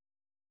work.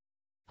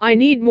 I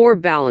need more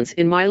balance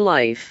in my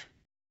life.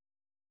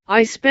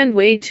 I spend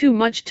way too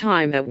much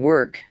time at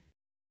work.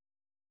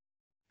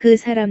 그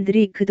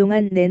사람들이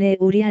그동안 내내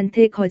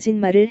우리한테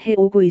거짓말을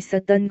해오고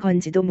있었던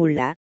건지도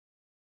몰라.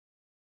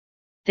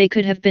 They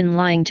could have been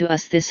lying to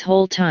us this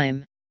whole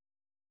time.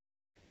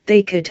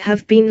 They could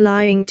have been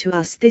lying to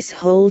us this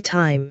whole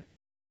time.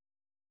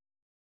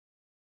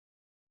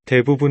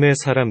 대부분의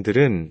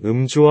사람들은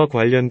음주와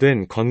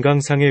관련된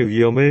건강상의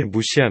위험을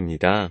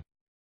무시합니다.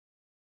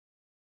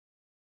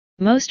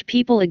 Most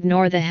people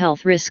ignore the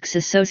health risks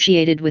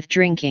associated with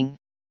drinking.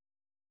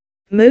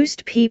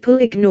 Most people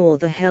ignore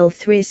the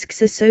health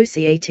risks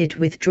associated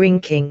with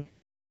drinking.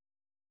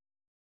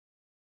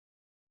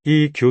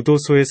 이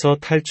교도소에서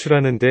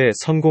탈출하는데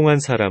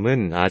성공한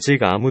사람은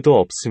아직 아무도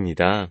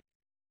없습니다.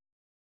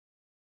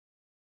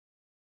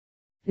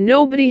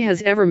 Nobody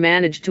has ever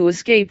managed to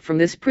escape from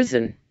this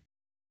prison.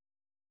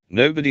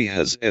 Nobody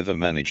has ever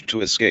managed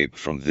to escape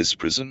from this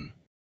prison.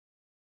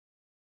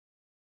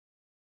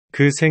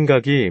 그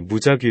생각이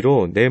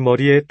무작위로 내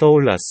머리에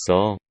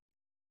떠올랐어.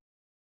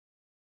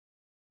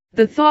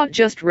 The thought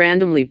just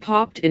randomly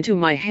popped into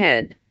my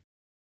head.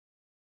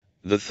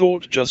 The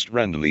thought just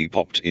randomly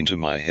popped into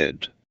my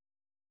head.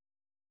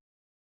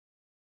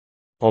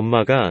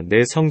 엄마가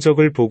내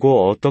성적을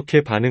보고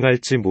어떻게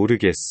반응할지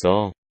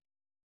모르겠어.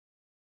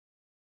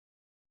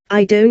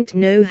 I don't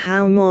know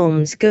how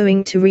mom's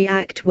going to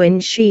react when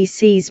she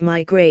sees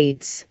my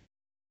grades.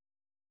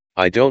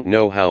 I don't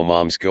know how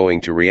mom's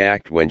going to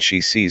react when she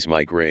sees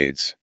my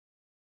grades.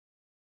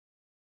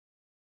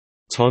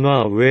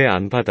 전화 왜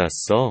안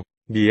받았어?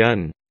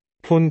 미안.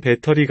 폰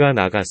배터리가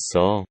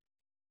나갔어.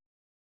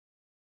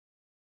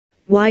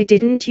 Why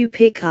didn't you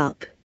pick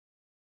up?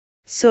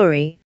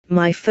 Sorry,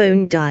 my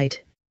phone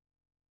died.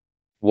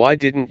 Why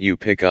didn't you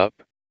pick up?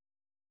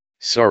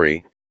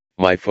 Sorry,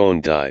 my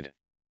phone died.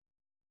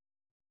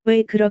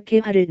 왜 그렇게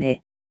화를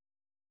내?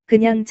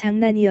 그냥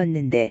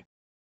장난이었는데.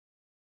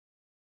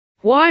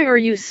 Why are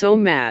you so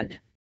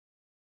mad?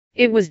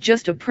 It was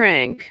just a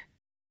prank.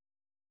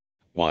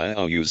 Why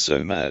are you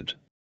so mad?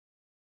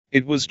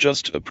 It was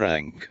just a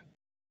prank.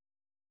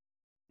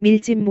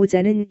 밀짚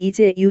모자는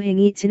이제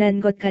유행이 지난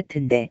것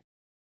같은데.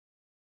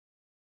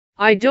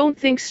 I don't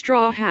think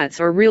straw hats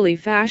are really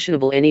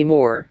fashionable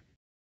anymore.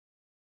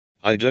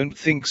 I don't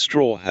think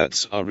straw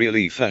hats are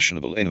really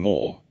fashionable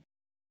anymore.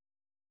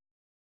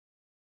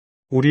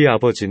 우리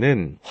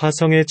아버지는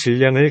화성의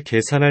질량을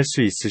계산할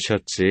수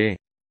있으셨지.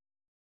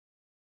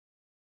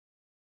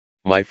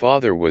 My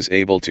father was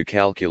able to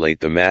calculate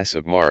the mass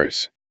of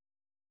Mars.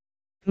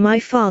 My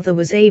father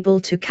was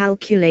able to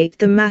calculate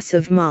the mass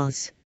of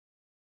Mars.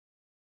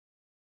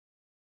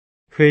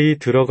 회의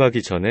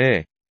들어가기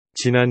전에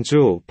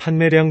지난주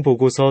판매량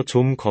보고서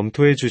좀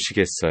검토해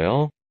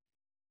주시겠어요?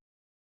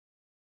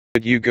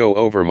 Could you go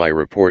over my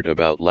report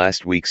about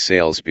last week's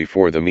sales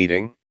before the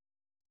meeting?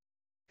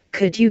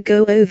 Could you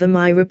go over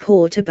my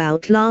report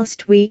about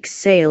last week's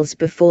sales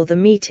before the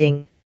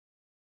meeting?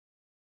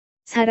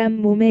 사람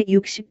몸의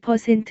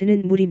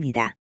 60%는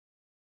물입니다.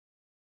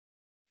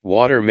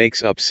 Water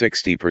makes up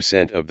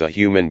 60% of the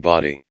human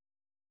body.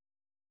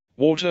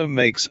 Water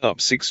makes up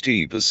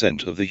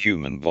 60% of the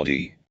human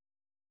body.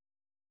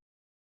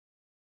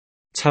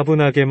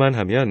 차분하게만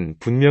하면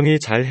분명히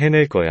잘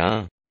해낼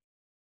거야.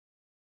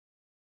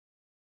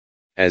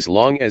 As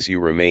long as you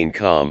remain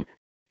calm,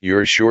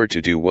 you're sure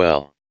to do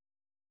well.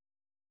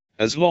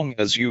 As long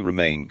as you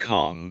remain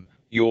calm,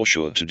 you're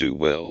sure to do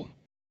well.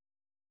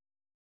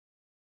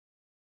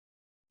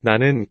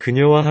 나는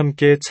그녀와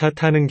함께 차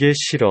타는 게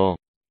싫어.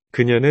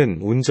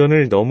 그녀는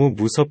운전을 너무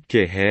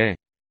무섭게 해.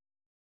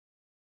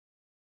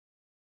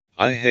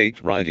 I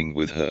hate riding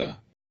with her.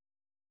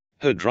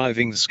 Her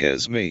driving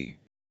scares me.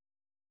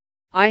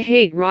 I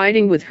hate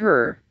riding with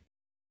her.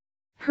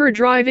 Her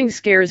driving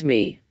scares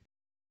me.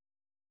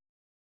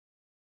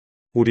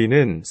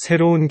 우리는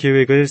새로운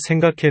계획을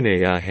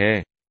생각해내야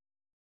해.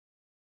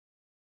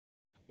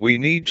 We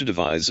need to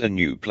devise a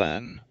new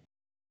plan.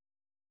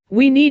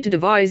 We need to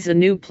devise a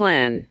new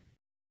plan.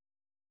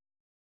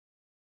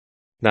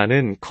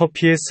 나는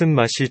커피의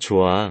쓴맛이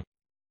좋아.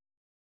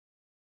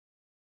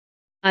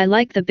 I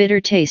like the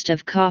bitter taste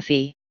of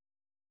coffee.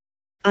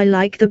 I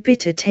like the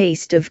bitter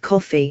taste of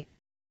coffee.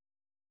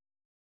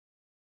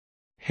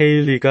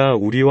 헤일리가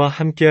우리와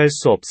함께할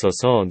수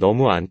없어서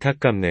너무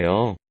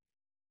안타깝네요.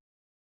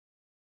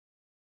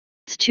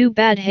 It's too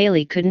bad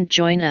Haley couldn't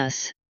join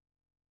us.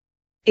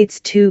 It's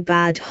too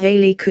bad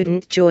Haley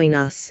couldn't join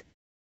us.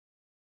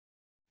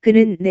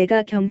 그는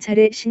내가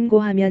경찰에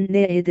신고하면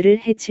내 애들을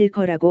해칠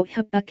거라고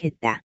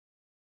협박했다.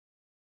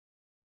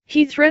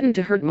 He threatened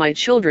to hurt my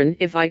children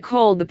if I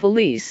called the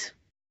police.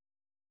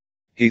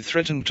 He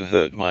threatened to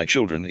hurt my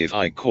children if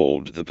I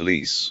called the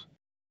police.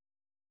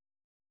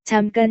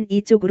 잠깐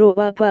이쪽으로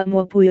와봐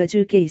뭐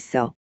보여줄 게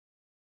있어.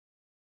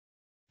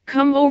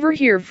 Come over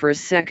here for a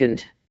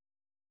second.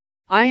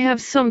 I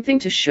have something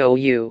to show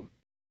you.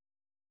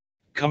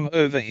 Come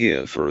over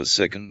here for a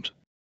second.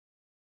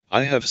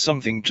 I have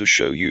something to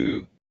show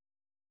you.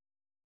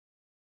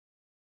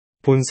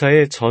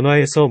 본사에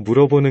전화해서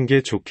물어보는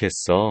게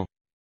좋겠어.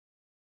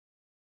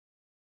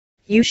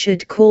 You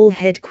should call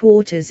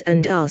headquarters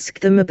and ask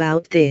them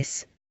about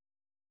this.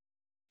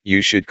 You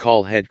should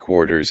call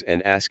headquarters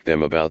and ask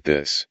them about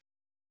this.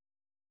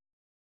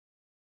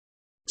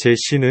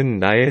 제시는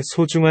나의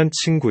소중한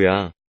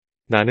친구야.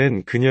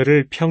 나는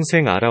그녀를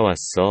평생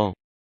알아왔어.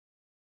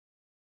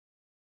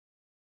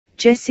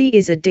 Jessie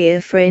is a dear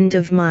friend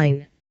of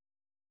mine.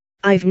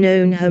 I've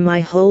known her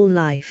my whole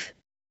life.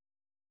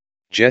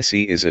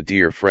 Jessie is a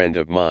dear friend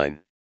of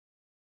mine.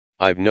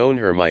 I've known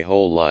her my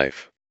whole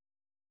life.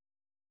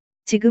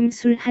 지금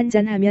술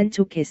한잔 하면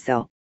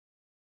좋겠어.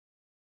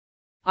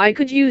 I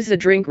could use a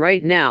drink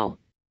right now.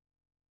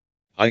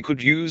 I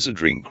could use a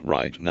drink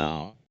right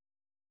now.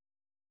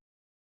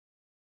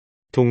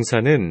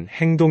 동사는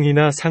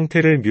행동이나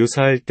상태를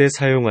묘사할 때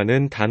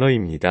사용하는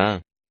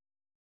단어입니다.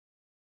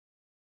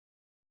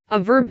 A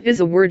verb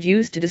is a word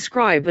used to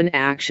describe an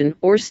action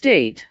or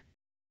state.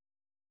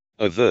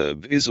 A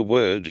verb is a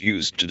word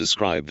used to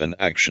describe an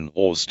action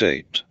or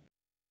state.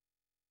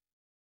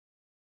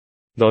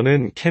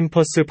 너는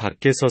캠퍼스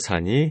밖에서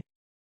사니?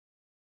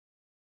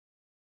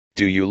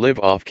 Do you live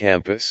off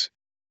campus?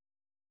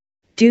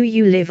 Do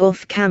you live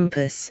off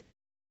campus?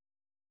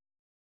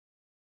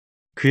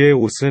 그의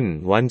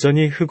옷은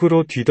완전히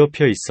흙으로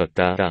뒤덮여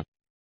있었다.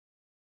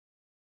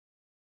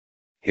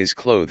 His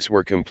clothes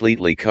were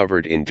completely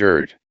covered in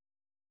dirt.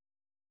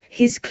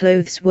 His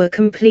clothes were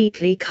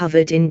completely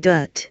covered in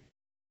dirt.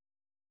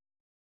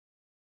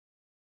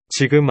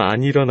 지금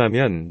안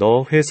일어나면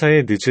너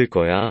회사에 늦을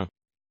거야.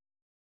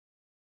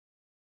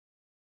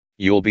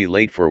 You'll be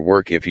late for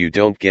work if you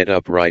don't get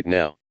up right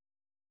now.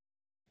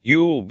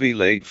 You'll be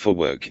late for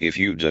work if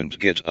you don't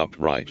get up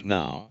right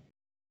now.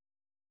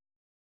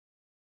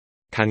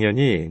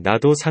 당연히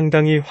나도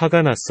상당히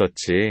화가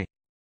났었지.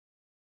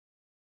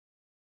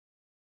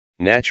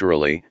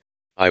 Naturally,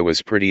 I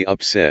was pretty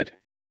upset,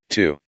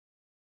 too.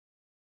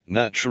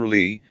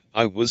 Naturally,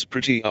 I was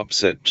pretty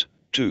upset,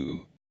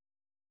 too.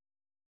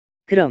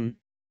 그럼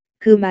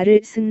그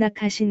말을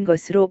승낙하신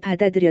것으로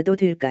받아들여도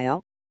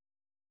될까요?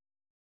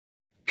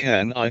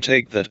 Can I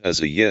take that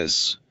as a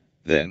yes,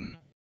 then?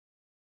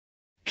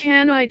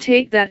 Can I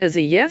take that as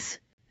a yes,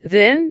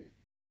 then?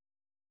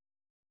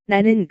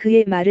 나는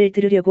그의 말을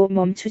들으려고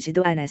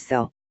멈추지도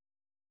않았어.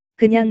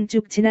 그냥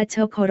쭉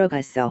지나쳐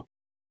걸어갔어.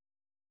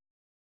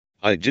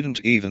 I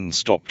didn't even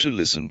stop to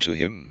listen to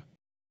him.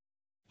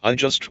 I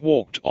just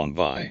walked on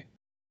by.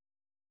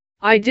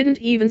 I didn't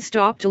even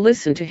stop to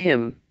listen to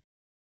him.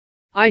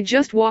 I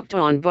just walked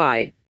on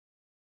by.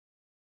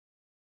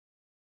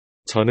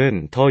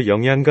 저는 더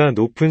영양가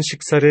높은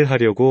식사를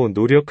하려고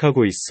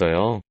노력하고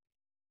있어요.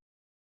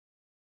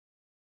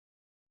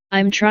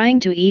 I'm trying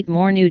to eat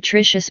more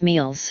nutritious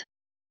meals.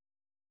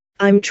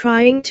 I'm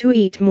trying to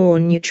eat more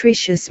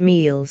nutritious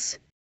meals.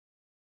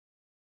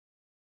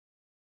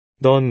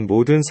 넌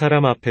모든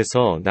사람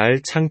앞에서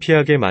날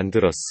창피하게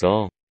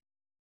만들었어.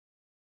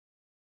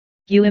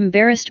 You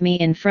embarrassed me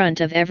in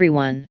front of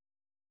everyone.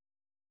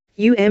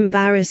 You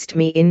embarrassed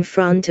me in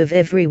front of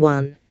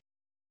everyone.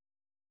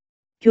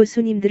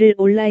 교수님들을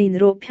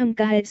온라인으로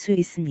평가할 수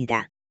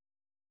있습니다.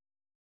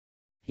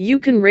 You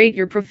can rate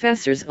your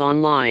professors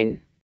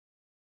online.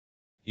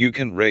 You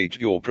can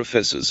rate your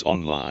professors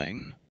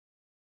online.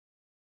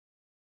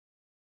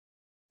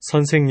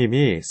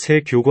 선생님이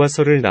새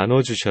교과서를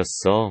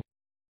나눠주셨어.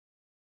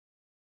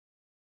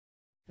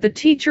 The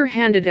teacher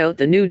handed out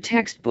the new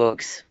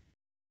textbooks.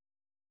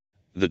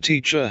 The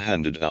teacher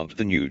handed out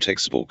the new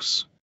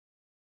textbooks.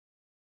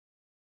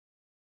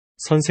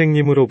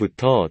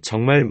 선생님으로부터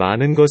정말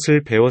많은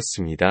것을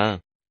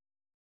배웠습니다.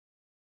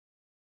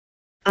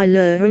 I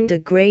learned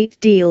a great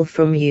deal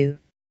from you.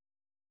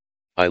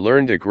 I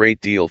learned a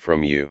great deal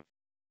from you.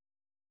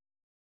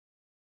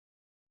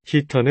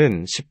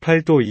 히터는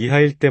 18도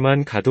이하일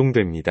때만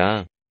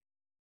가동됩니다.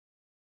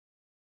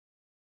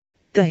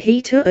 The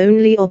heater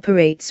only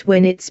operates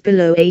when it's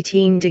below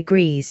 18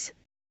 degrees.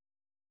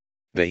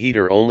 The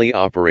heater only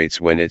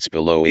operates when it's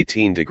below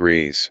 18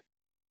 degrees.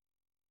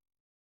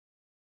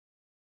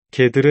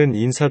 걔들은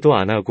인사도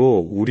안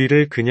하고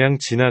우리를 그냥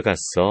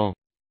지나갔어.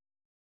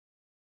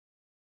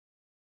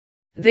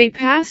 They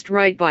passed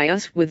right by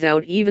us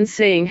without even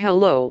saying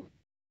hello.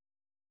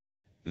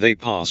 They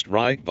passed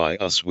right by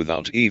us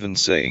without even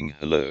saying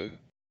hello.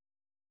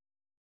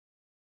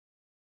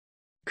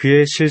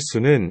 그의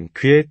실수는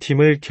그의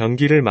팀을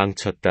경기를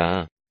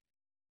망쳤다.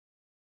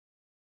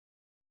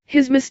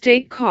 His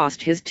mistake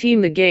cost his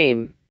team the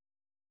game.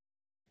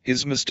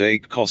 His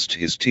mistake cost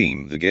his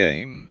team the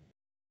game.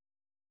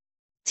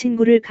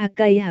 친구를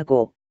가까이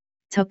하고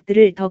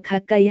적들을 더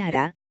가까이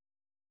하라.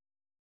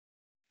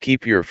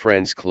 Keep your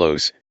friends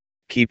close,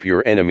 keep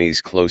your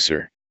enemies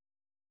closer.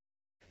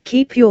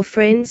 Keep your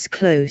friends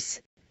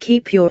close,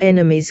 keep your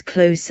enemies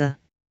closer.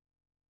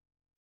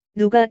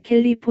 누가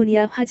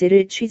캘리포니아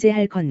화재를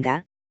취재할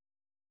건가?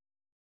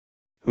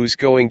 Who's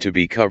going to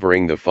be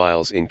covering the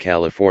files in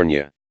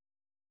California?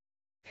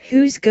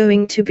 Who's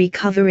going to be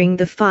covering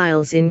the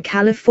files in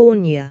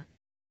California?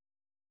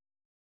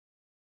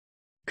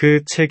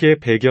 그 책의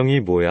배경이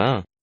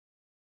뭐야?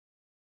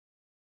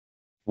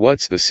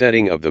 What's the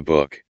setting of the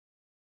book?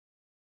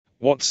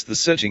 What's the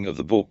setting of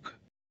the book?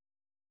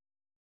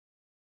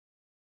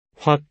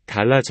 확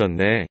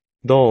달라졌네.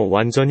 너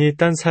완전히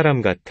딴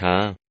사람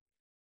같아.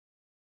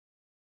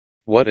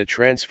 What a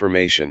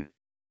transformation.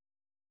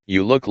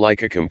 You look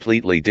like a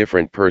completely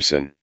different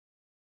person.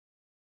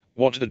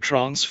 What a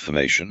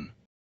transformation.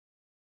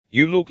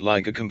 You look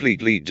like a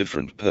completely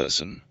different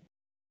person.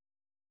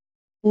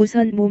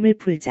 우선 몸을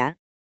풀자.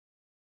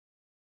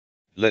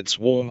 Let's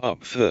warm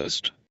up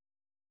first.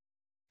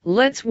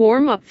 Let's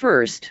warm up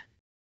first.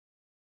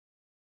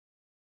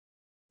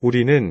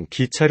 우리는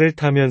기차를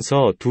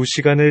타면서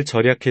 2시간을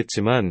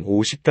절약했지만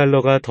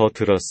 $50가 더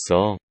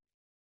들었어.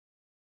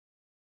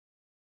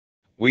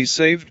 We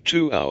saved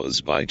 2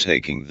 hours by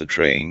taking the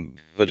train,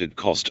 but it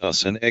cost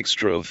us an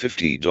extra of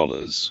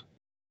 $50.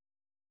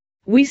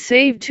 We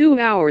saved 2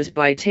 hours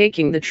by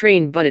taking the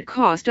train, but it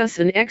cost us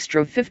an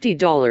extra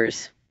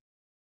 $50.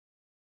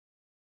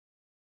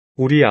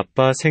 우리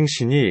아빠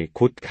생신이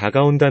곧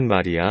다가온단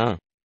말이야.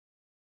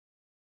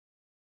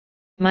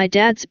 My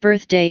dad's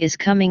birthday is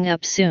coming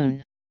up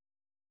soon.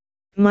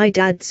 My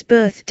dad's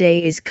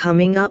birthday is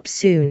coming up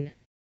soon.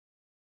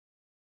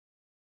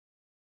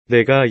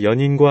 내가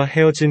연인과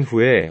헤어진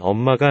후에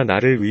엄마가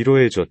나를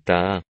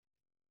위로해줬다.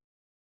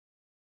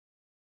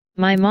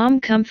 My mom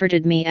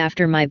comforted me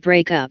after my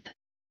breakup.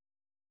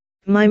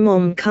 My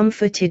mom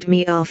comforted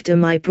me after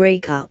my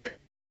breakup.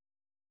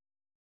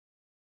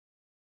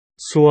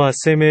 수와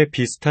샘의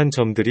비슷한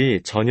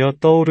점들이 전혀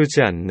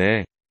떠오르지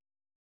않네.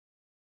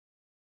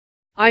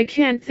 I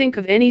can't think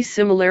of any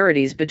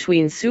similarities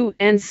between Sue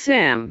and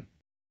Sam.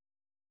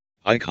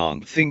 I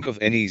can't think of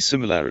any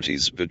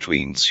similarities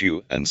between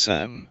Sue and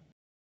Sam.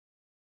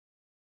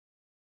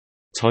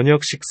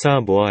 저녁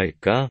식사 뭐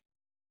할까?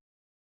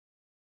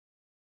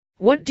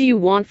 What do you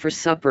want for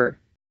supper?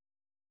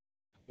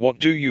 What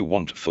do you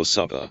want for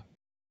supper?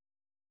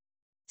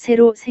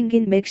 새로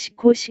생긴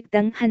멕시코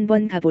식당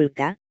한번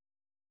가볼까?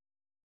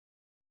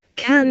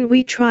 Can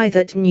we try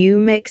that new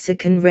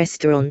Mexican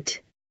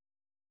restaurant?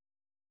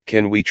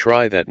 Can we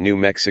try that new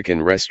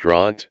Mexican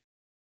restaurant?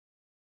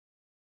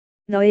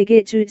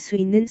 너에게 줄 수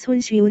있는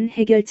손쉬운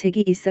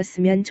해결책이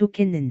있었으면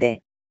좋겠는데.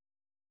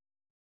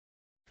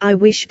 I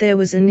wish there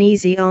was an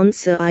easy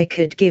answer I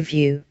could give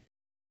you.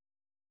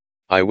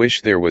 I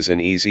wish there was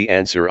an easy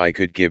answer I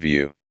could give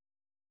you.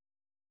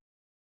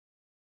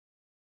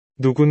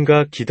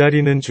 누군가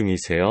기다리는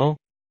중이세요?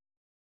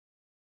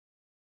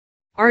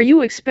 Are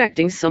you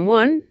expecting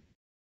someone?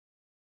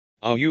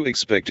 Are you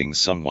expecting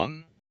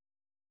someone?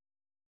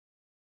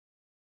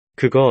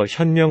 그거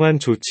현명한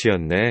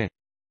조치였네.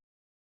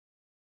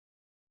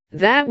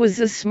 That was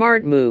a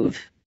smart move.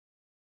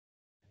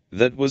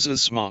 That was a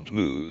smart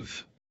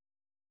move.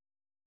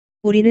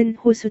 우리는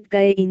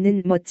호숫가에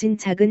있는 멋진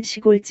작은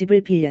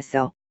시골집을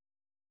빌렸어.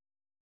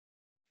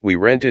 We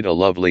rented a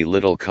lovely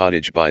little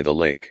cottage by the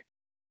lake.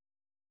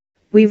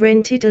 We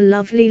rented a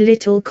lovely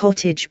little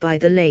cottage by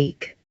the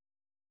lake.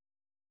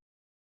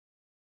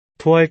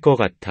 토할 것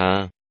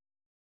같아.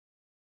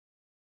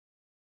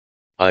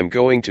 I'm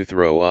going to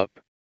throw up.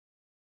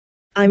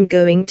 I'm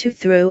going to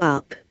throw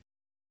up.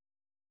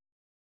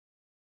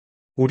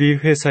 우리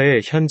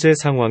회사의 현재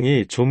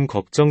상황이 좀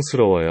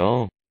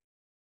걱정스러워요.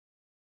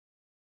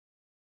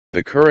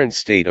 The current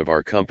state of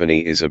our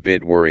company is a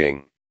bit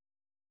worrying.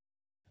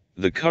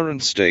 The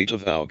current state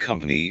of our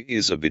company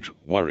is a bit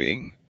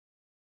worrying.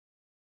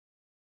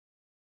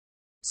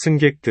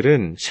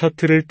 승객들은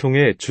셔틀을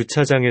통해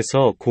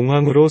주차장에서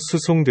공항으로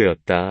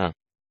수송되었다.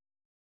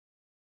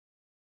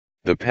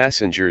 The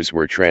passengers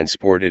were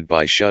transported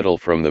by shuttle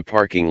from the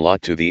parking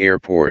lot to the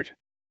airport.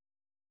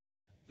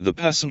 The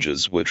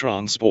passengers were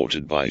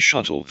transported by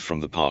shuttle from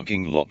the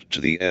parking lot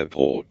to the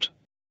airport.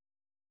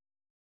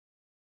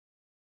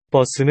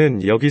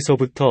 버스는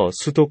여기서부터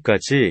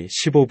수도까지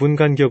 15분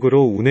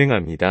간격으로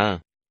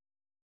운행합니다.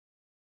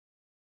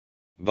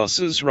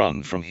 Buses run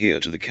from here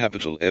to the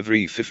capital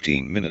every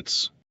 15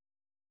 minutes.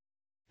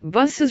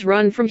 Buses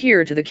run from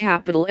here to the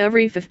capital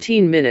every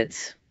 15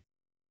 minutes.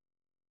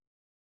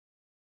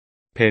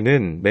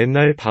 벤은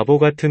맨날 바보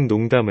같은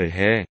농담을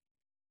해.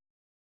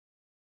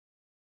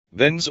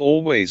 Ben's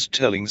always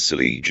telling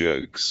silly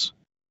jokes.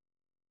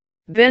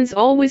 Ben's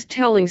always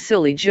telling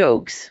silly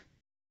jokes.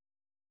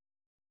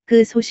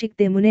 그 소식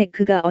때문에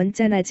그가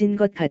언짢아진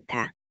것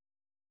같아.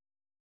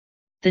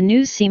 The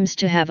news seems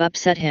to have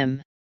upset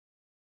him.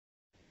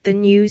 The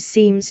news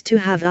seems to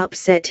have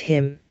upset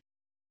him.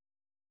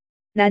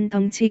 난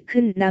덩치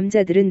큰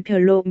남자들은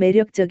별로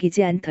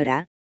매력적이지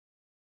않더라.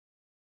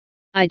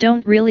 I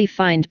don't really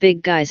find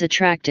big guys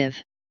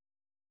attractive.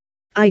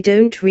 I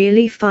don't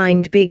really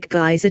find big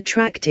guys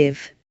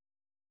attractive.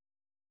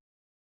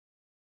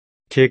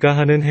 걔가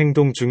하는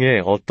행동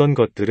중에 어떤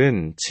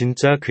것들은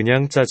진짜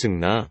그냥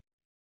짜증나.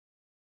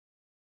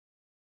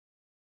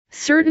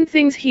 Certain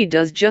things he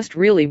does just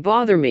really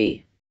bother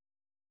me.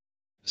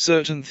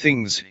 Certain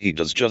things he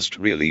does just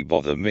really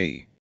bother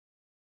me.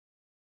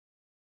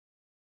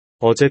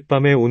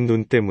 어젯밤에 온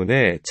눈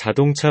때문에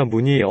자동차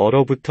문이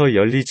얼어붙어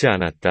열리지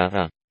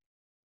않았다.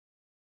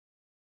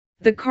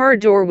 The car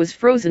door was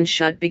frozen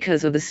shut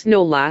because of the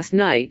snow last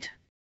night.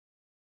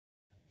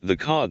 The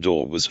car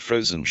door was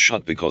frozen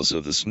shut because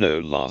of the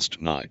snow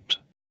last night.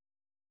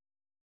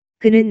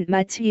 그는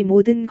마치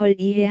모든 걸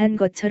이해한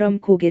것처럼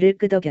고개를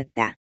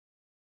끄덕였다.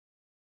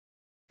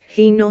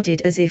 He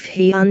nodded as if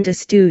he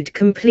understood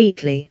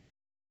completely.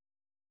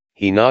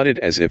 He nodded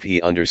as if he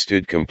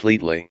understood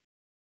completely.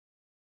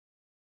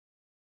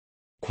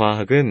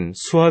 과학은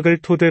수학을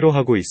토대로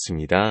하고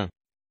있습니다.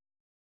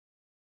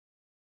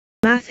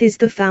 Math is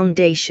the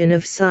foundation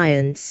of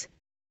science.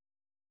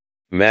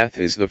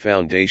 Math is the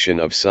foundation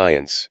of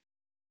science.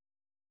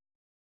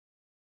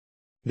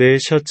 내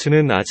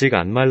셔츠는 아직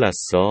안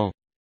말랐어.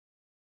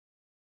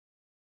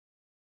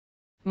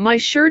 My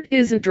shirt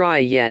isn't dry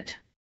yet.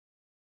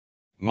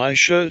 My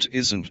shirt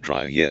isn't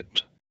dry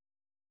yet.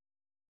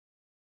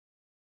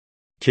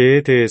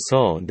 걔에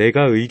대해서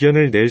내가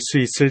의견을 낼 수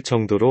있을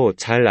정도로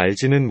잘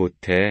알지는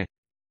못해.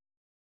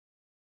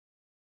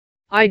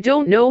 I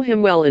don't know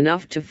him well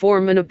enough to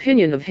form an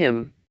opinion of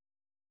him.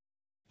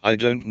 I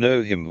don't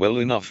know him well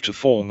enough to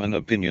form an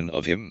opinion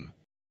of him.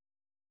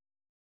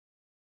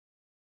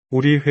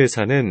 우리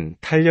회사는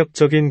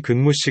탄력적인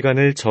근무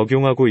시간을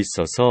적용하고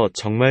있어서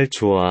정말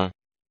좋아.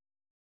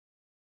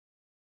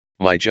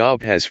 My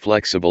job has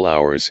flexible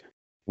hours,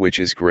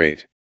 which is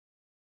great.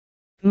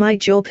 My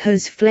job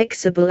has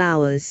flexible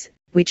hours,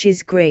 which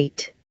is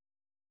great.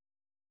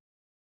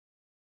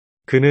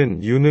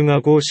 그는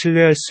유능하고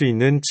신뢰할 수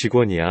있는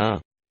직원이야.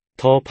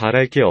 더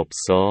바랄 게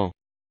없어.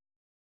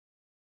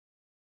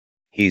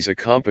 He's a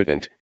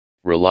competent,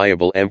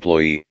 reliable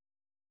employee.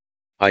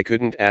 I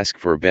couldn't ask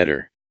for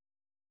better.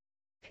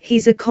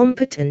 He's a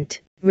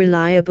competent,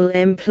 reliable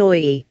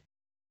employee.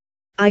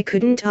 I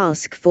couldn't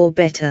ask for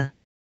better.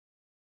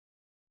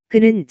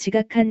 그는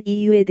지각한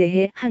이유에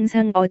대해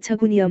항상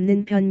어처구니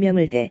없는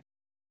변명을 대.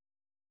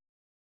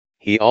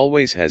 He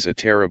always has a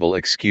terrible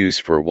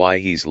excuse for why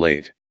he's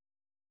late.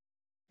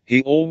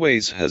 He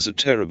always has a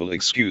terrible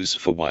excuse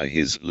for why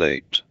he's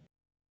late.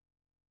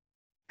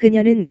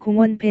 그녀는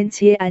공원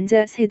벤치에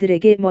앉아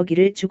새들에게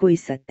먹이를 주고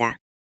있었다.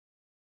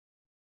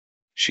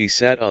 She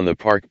sat on the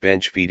park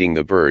bench feeding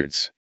the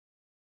birds.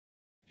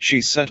 She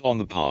sat on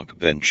the park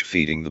bench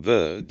feeding the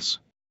birds.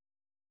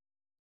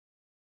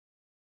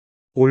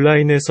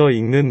 온라인에서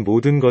읽는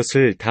모든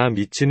것을 다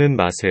믿지는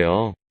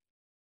마세요.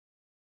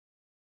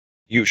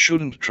 You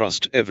shouldn't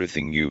trust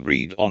everything you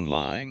read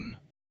online.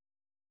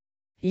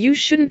 You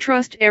shouldn't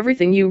trust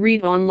everything you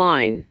read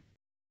online.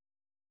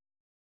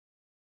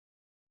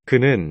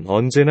 그는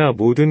언제나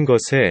모든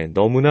것에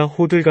너무나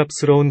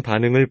호들갑스러운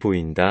반응을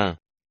보인다.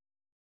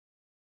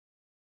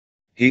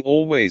 He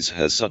always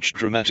has such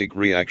dramatic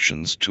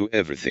reactions to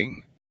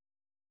everything.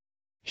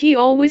 He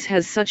always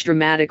has such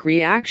dramatic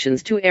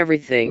reactions to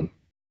everything.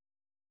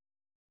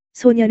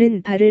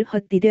 소녀는 발을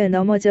헛디뎌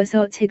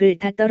넘어져서 책을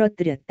다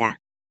떨어뜨렸다.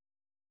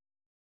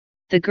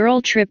 The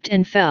girl tripped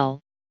and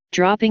fell,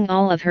 dropping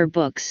all of her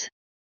books.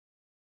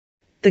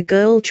 The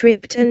girl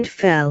tripped and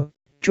fell,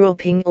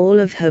 dropping all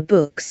of her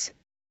books.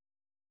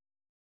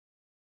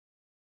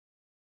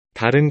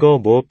 다른 거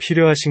뭐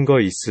필요하신 거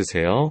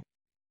있으세요?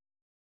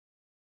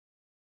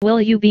 Will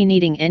you be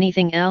needing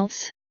anything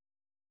else?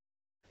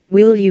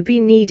 Will you be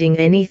needing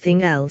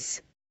anything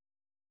else?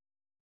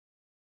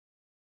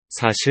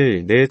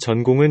 사실 내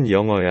전공은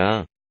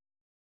영어야.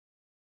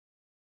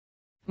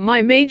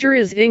 My major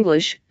is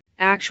English,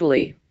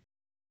 actually.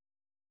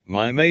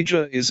 My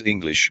major is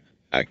English,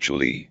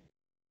 actually.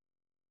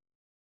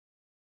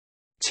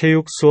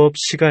 체육 수업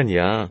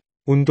시간이야.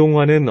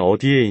 운동화는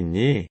어디에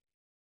있니?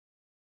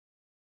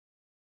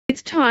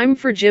 It's time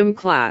for gym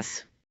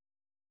class.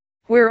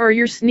 Where are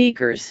your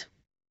sneakers?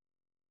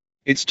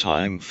 It's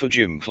time for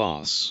gym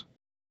class.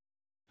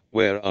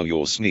 Where are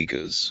your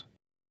sneakers?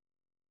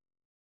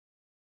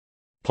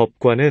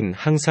 법관은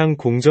항상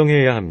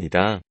공정해야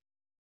합니다.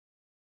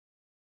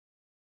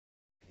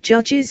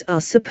 Judges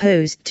are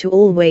supposed to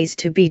always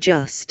to be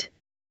just.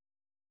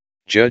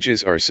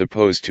 Judges are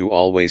supposed to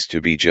always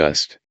to be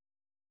just.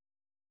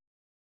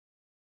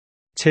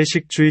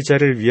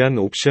 채식주의자를 위한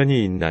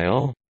옵션이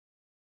있나요?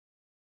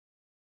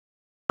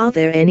 Are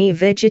there any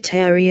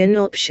vegetarian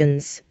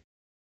options?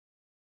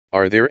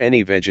 Are there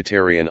any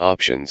vegetarian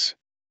options?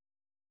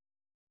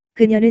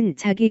 그녀는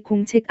자기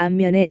공책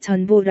앞면에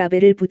전보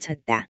라벨을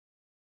붙였다.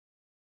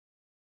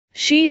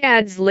 She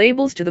adds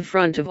labels to the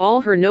front of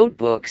all her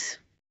notebooks.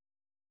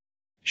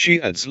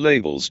 She adds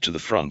labels to the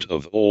front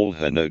of all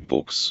her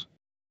notebooks.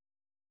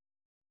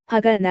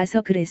 화가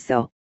나서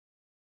그랬어.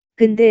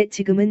 근데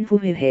지금은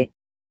후회해.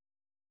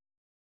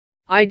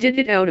 I did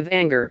it out of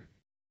anger.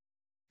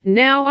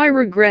 Now I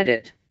regret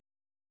it.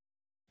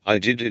 I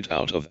did it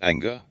out of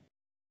anger.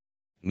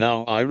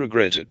 Now I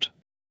regret it.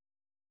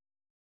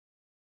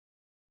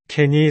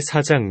 케니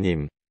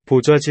사장님,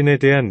 보좌진에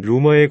대한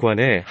루머에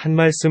관해 한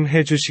말씀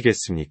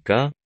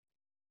해주시겠습니까?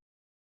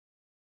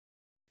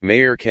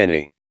 Mayor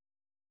Kenny.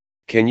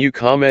 Can you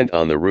comment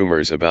on the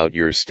rumors about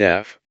your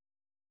staff?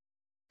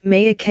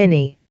 Mayor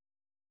Kenny.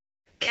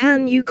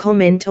 Can you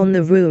comment on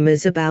the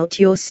rumors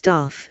about your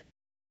staff?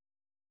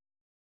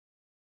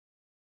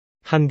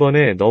 한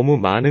번에 너무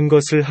많은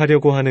것을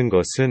하려고 하는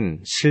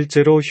것은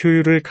실제로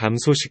효율을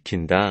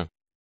감소시킨다.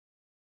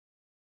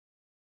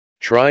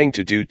 Trying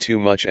to do too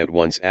much at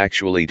once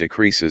actually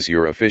decreases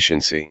your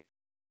efficiency.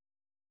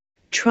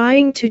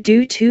 Trying to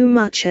do too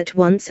much at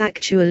once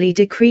actually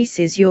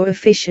decreases your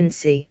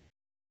efficiency.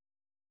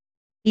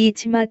 이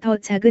치마 더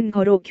작은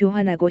거로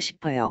교환하고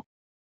싶어요.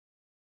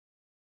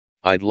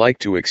 I'd like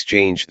to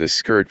exchange the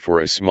skirt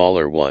for a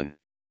smaller one.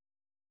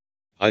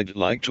 I'd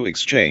like to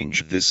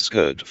exchange this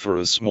skirt for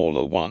a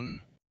smaller one.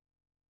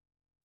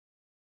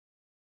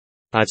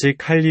 아직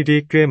할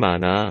일이 꽤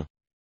많아.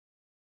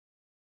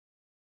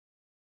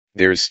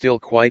 There's still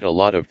quite a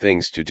lot of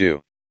things to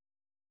do.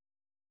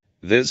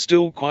 There's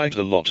still quite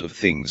a lot of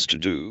things to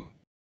do.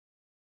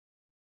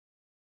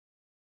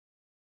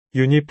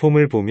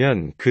 유니폼을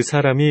보면 그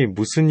사람이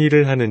무슨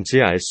일을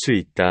하는지 알 수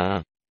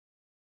있다.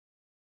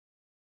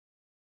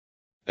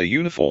 A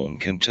uniform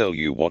can tell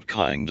you what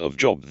kind of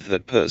job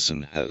that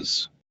person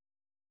has.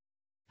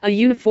 A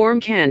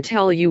uniform can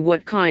tell you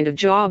what kind of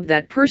job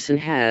that person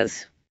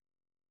has.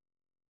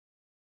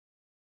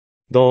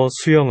 너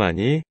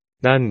수영하니?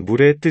 난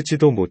물에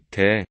뜨지도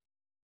못해.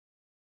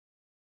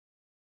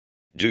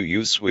 Do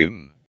you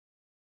swim?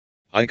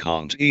 I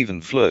can't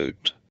even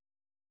float.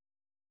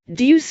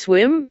 Do you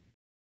swim?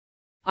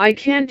 I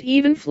can't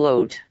even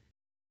float.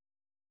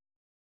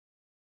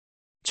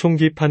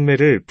 총기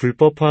판매를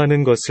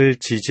불법화하는 것을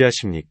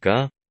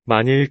지지하십니까?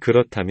 만일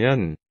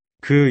그렇다면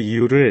그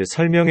이유를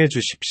설명해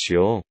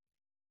주십시오.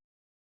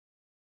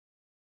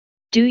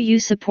 Do you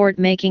support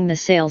making the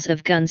sales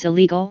of guns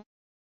illegal?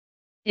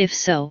 If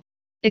so,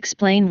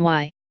 explain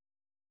why.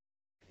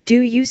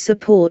 Do you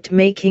support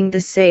making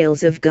the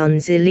sales of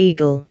guns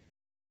illegal?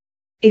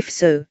 If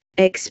so,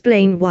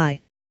 explain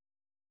why.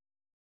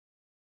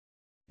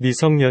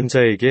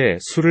 미성년자에게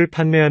술을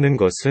판매하는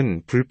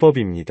것은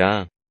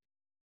불법입니다.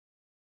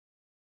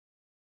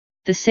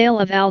 The sale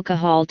of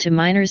alcohol to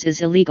minors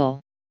is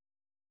illegal.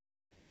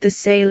 The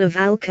sale of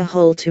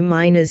alcohol to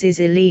minors is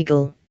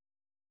illegal.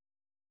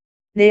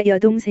 내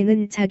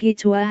여동생은 자기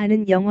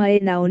좋아하는 영화에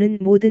나오는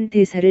모든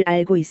대사를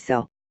알고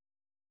있어.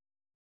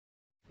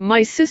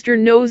 My sister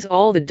knows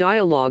all the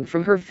dialogue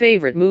from her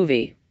favorite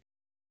movie.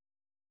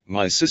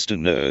 My sister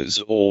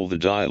knows all the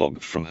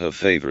dialogue from her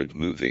favorite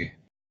movie.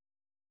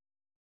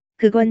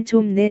 그건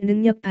좀 내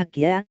능력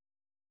밖이야.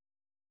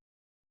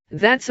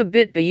 That's a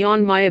bit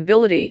beyond my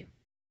ability.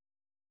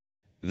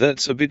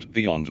 That's a bit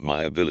beyond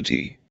my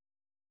ability.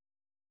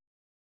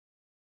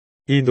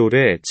 이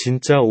노래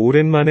진짜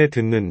오랜만에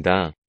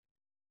듣는다.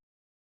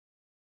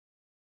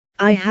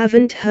 I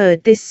haven't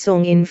heard this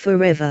song in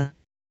forever.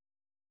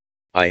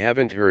 I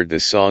haven't heard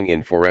this song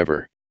in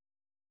forever.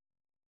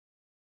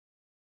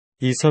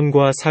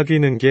 이선과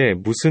사귀는 게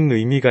무슨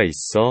의미가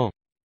있어?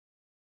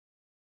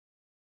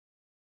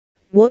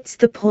 What's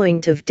the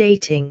point of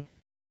dating?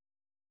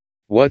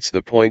 What's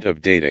the point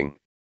of dating?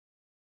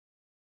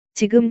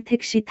 지금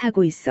택시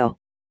타고 있어.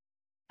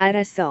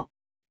 알았어.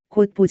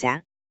 곧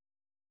보자.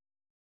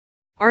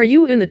 Are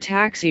you in the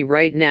taxi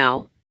right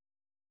now?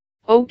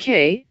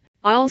 Okay,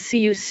 I'll see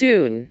you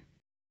soon.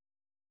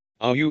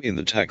 Are you in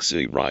the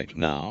taxi right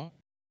now?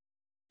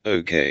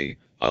 Okay,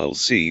 I'll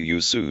see you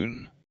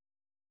soon.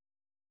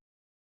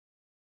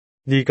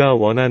 네가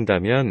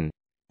원한다면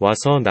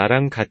와서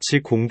나랑 같이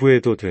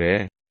공부해도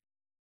돼.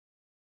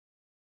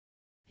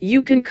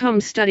 You can come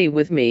study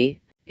with me,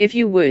 if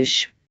you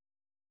wish.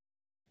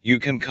 You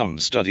can come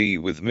study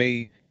with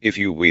me, if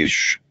you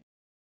wish.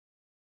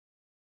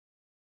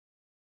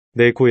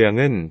 내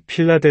고향은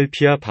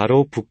필라델피아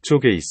바로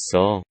북쪽에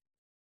있어.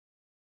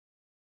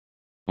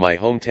 My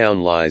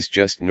hometown lies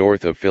just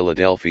north of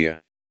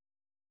Philadelphia.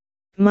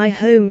 My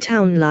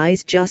hometown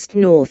lies just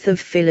north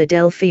of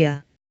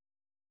Philadelphia.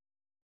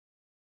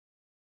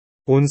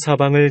 온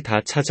사방을 다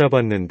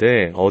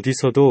찾아봤는데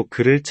어디서도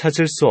그를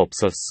찾을 수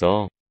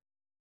없었어.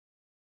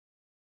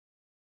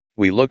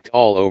 We looked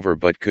all over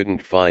but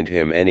couldn't find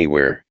him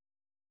anywhere.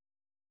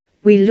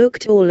 We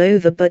looked all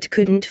over but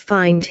couldn't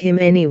find him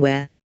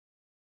anywhere.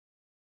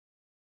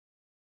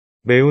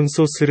 매운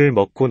소스를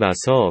먹고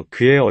나서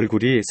그의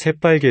얼굴이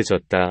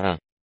새빨개졌다.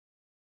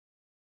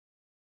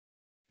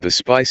 The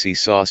spicy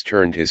sauce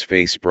turned his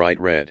face bright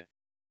red.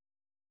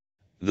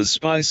 The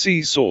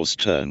spicy sauce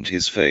turned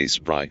his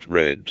face bright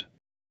red.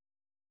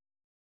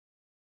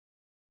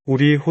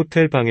 우리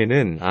호텔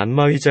방에는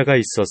안마의자가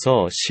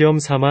있어서 시험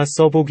삼아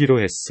써보기로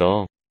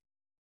했어.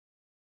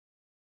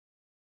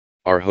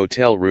 Our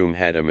hotel room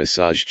had a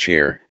massage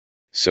chair,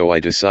 so I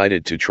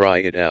decided to try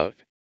it out.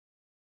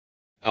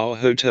 Our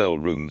hotel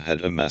room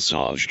had a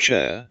massage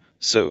chair,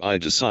 so I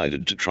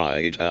decided to try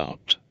it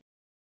out.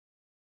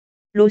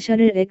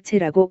 로션을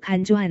액체라고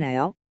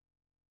간주하나요?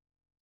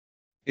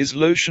 Is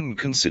lotion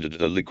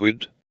considered a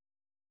liquid?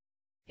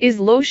 Is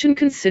lotion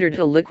considered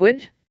a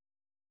liquid?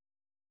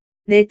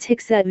 내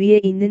책상 위에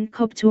있는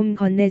컵 좀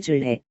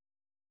건네줄래?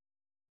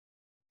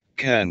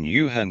 Can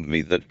you hand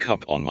me that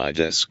cup on my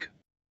desk?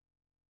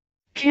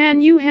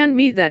 Can you hand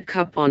me that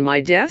cup on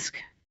my desk?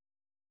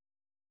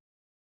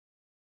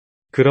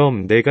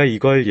 그럼 내가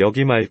이걸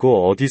여기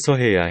말고 어디서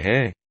해야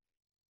해?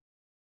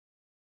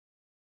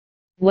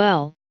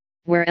 Well,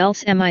 where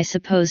else am I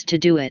supposed to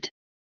do it?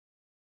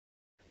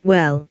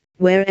 Well,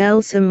 where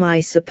else am I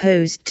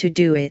supposed to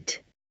do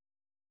it?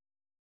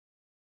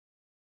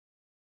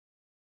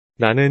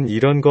 나는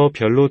이런 거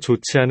별로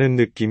좋지 않은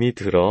느낌이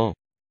들어.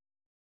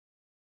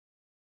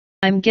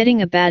 I'm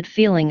getting a bad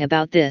feeling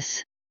about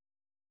this.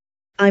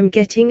 I'm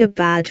getting a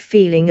bad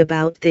feeling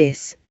about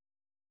this.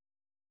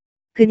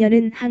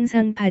 그녀는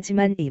항상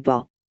바지만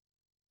입어.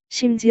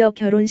 심지어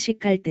결혼식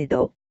갈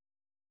때도.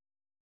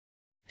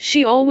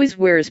 She always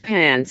wears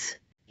pants,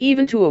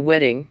 even to a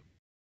wedding.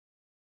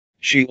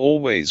 She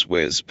always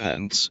wears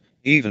pants,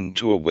 even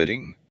to a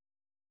wedding.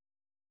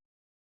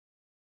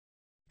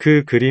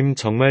 그 그림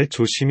정말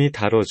조심히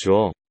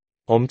다뤄줘.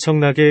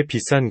 엄청나게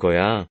비싼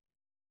거야.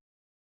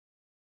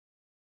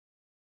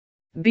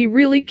 Be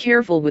really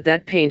careful with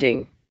that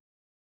painting.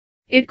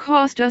 It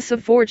cost us a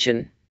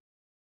fortune.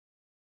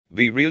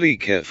 Be really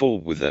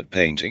careful with that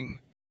painting.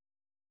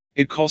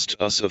 It cost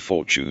us a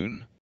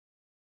fortune.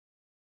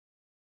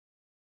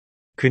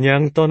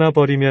 그냥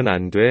떠나버리면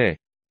안 돼.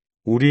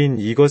 우린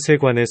이것에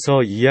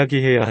관해서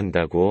이야기해야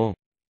한다고.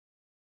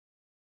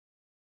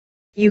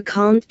 You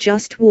can't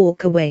just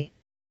walk away.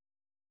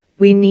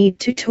 We need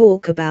to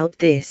talk about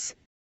this.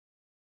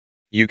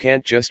 You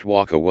can't just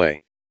walk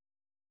away.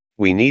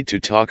 We need to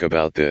talk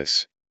about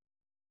this.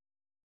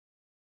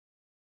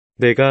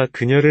 내가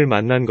그녀를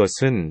만난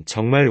것은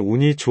정말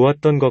운이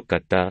좋았던 것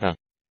같다.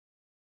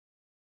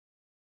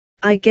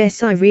 I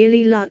guess I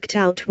really lucked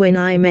out when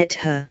I met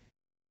her.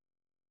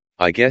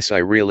 I guess I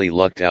really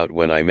lucked out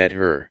when I met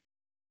her.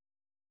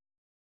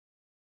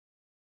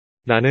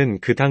 나는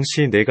그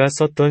당시 내가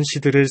썼던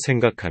시들을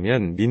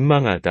생각하면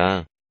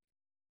민망하다.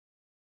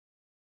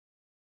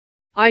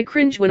 I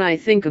cringe when I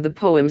think of the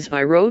poems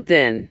I wrote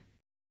then.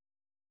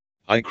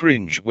 I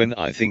cringe when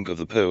I think of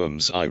the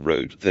poems I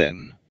wrote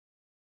then.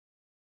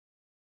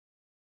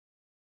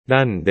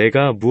 난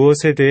내가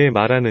무엇에 대해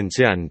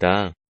말하는지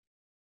안다.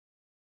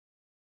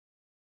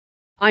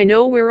 I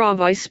know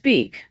whereof I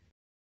speak.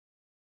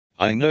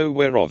 I know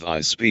whereof I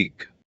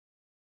speak.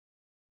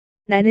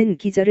 나는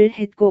기절을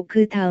했고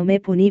그 다음에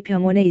보니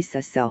병원에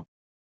있었어.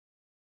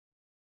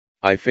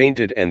 I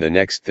fainted and the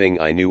next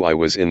thing I knew I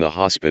was in the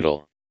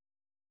hospital.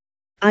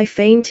 I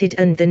fainted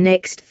and the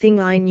next thing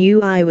I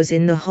knew I was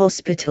in the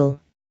hospital.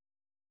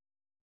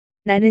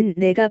 나는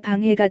내가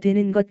방해가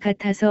되는 것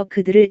같아서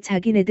그들을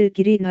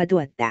자기네들끼리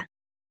놔두었다.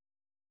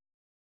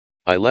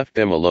 I left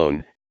them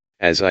alone,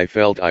 as I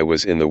felt I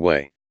was in the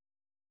way.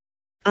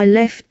 I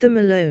left them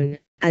alone,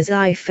 as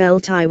I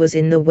felt I was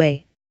in the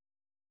way.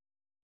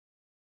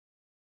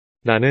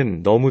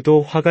 나는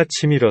너무도 화가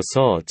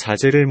치밀어서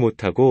자제를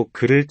못하고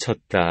그를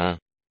쳤다.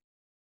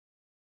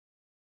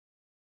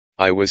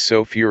 I was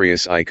so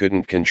furious I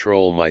couldn't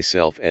control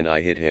myself and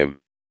I hit him.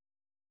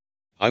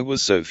 I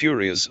was so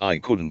furious I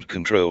couldn't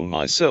control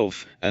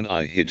myself, and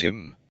I hit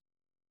him.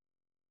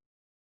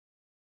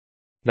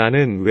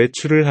 나는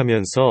외출을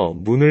하면서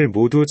문을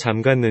모두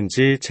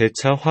잠갔는지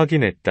재차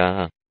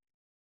확인했다.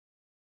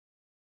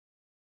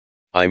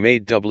 I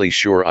made doubly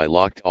sure I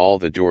locked all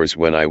the doors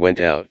when I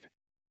went out.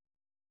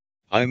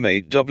 I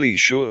made doubly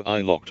sure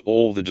I locked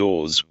all the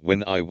doors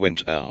when I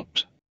went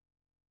out.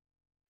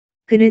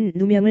 그는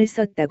누명을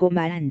썼다고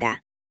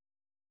말한다.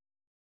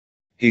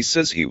 He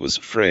says he was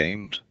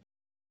framed.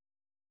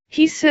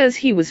 He says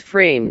he was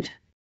framed.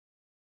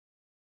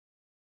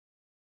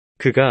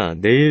 그가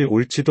내일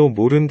올지도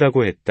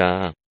모른다고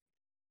했다.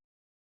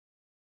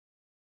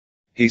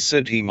 He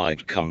said he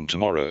might come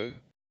tomorrow.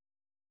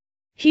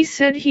 He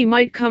said he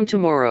might come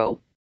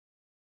tomorrow.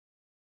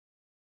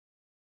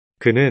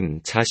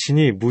 그는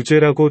자신이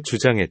무죄라고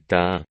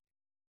주장했다.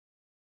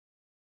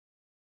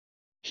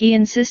 He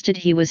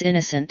insisted he was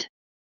innocent.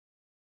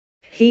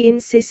 He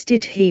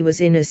insisted he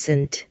was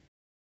innocent.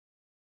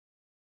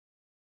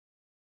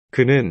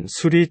 그는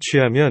술이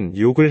취하면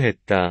욕을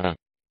했다.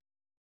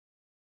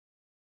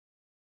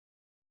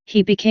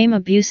 He became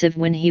abusive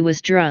when he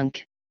was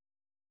drunk.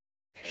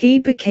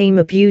 He became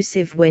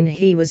abusive when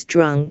he was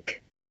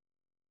drunk.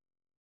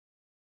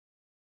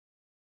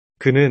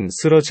 그는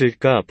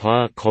쓰러질까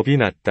봐 겁이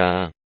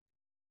났다.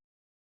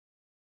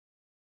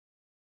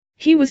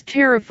 He was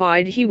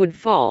terrified he would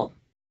fall.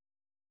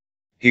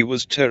 He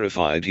was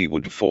terrified he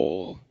would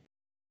fall.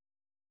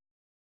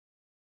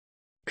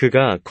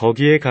 그가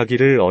거기에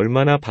가기를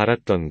얼마나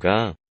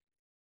바랐던가.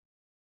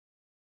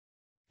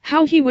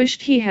 How he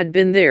wished he had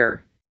been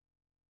there.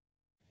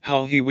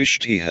 How he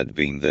wished he had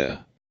been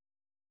there.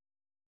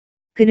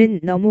 그는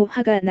너무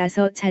화가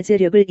나서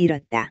자제력을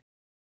잃었다.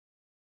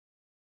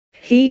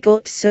 He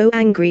got so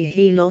angry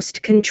he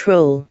lost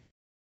control.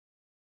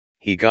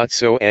 He got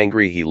so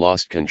angry he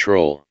lost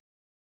control.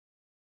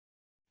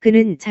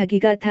 그는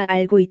자기가 다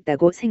알고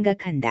있다고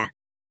생각한다.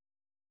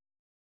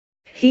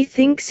 He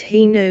thinks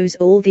he knows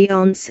all the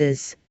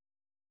answers.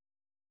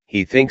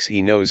 He thinks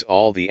he knows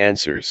all the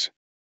answers.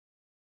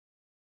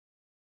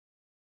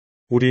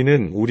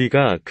 우리는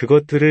우리가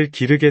그것들을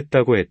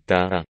기르겠다고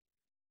했다.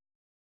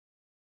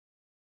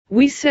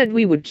 We said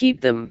we would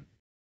keep them.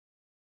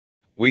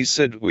 We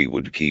said we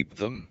would keep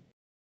them.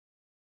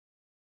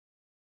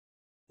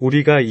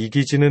 우리가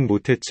이기지는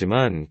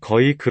못했지만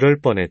거의 그럴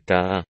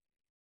뻔했다.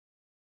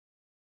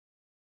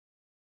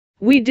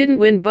 We didn't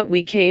win but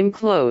we came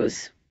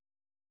close.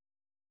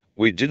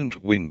 We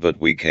didn't win but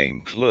we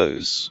came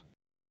close.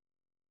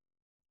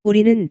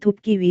 우리는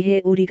돕기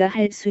위해 우리가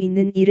할 수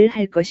있는 일을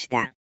할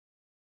것이다.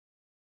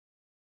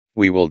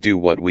 We will do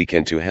what we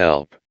can to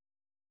help.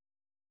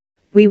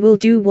 We will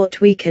do what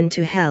we can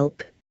to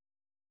help.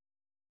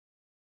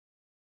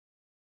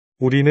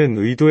 우리는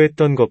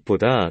의도했던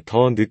것보다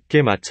더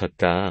늦게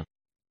마쳤다.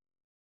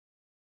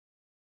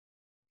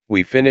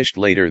 We finished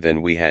later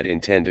than we had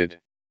intended.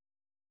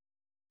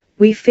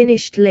 We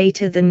finished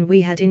later than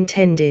we had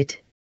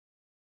intended.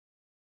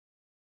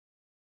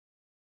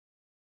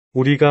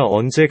 우리가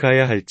언제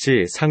가야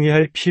할지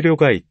상의할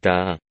필요가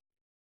있다.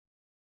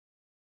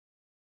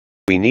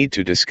 We need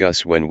to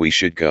discuss when we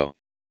should go.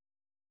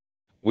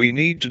 We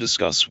need to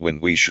discuss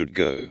when we should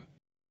go.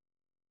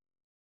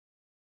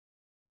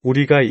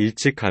 우리가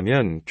일찍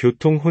가면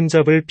교통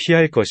혼잡을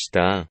피할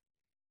것이다.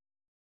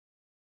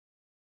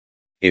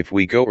 If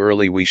we go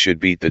early, we should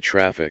beat the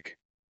traffic.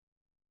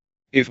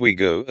 If we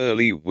go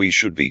early, we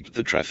should beat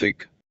the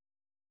traffic.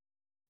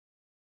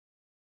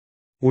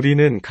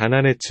 우리는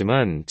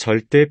가난했지만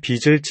절대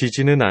빚을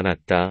지지는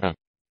않았다.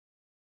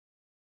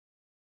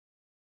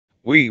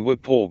 We were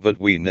poor, but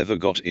we never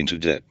got into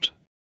debt.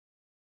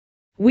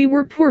 We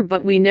were poor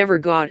but we never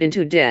got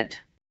into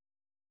debt.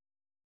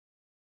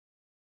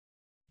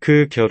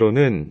 그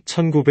결혼은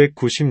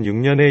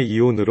 1996년의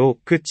이혼으로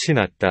끝이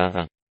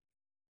났다.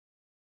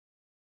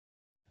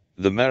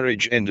 The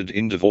marriage ended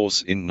in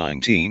divorce in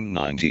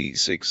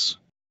 1996.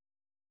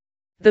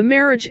 The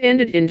marriage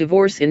ended in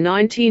divorce in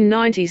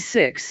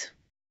 1996.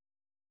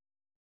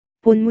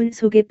 본문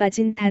속에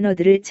빠진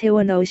단어들을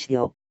채워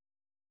넣으시오.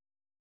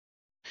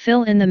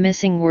 Fill in the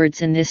missing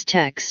words in this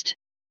text.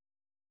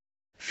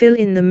 Fill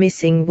in the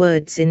missing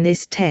words in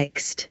this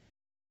text.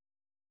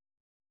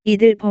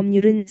 이들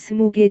법률은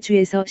 20개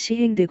주에서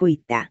시행되고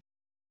있다.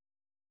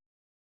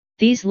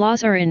 These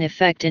laws are in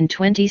effect in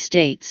 20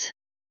 states.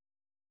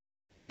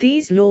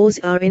 These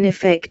laws are in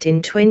effect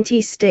in 20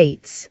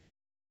 states.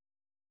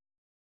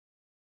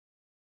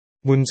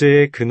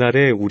 문제의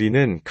그날에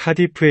우리는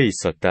카디프에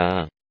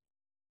있었다.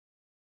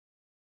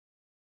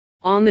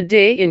 On the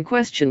day in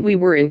question we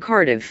were in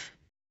Cardiff.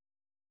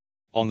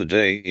 On the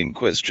day in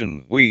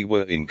question, we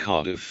were in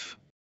Cardiff.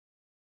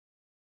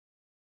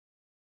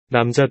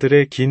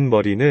 남자들의 긴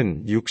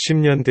머리는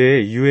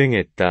 60년대에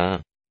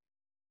유행했다.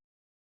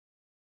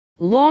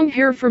 Long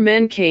hair for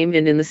men came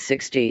in the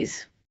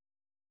 60s.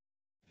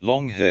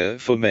 Long hair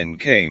for men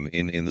came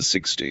in the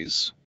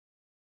 60s.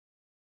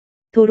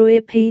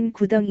 도로에 패인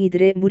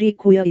구덩이들에 물이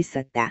고여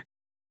있었다.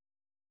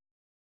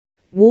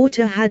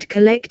 Water had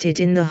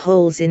collected in the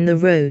holes in the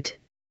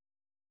road.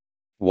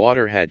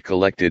 Water had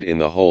collected in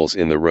the holes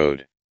in the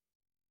road.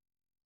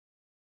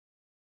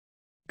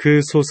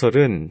 그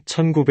소설은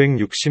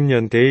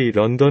 1960년대의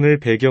런던을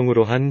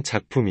배경으로 한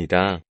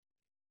작품이다.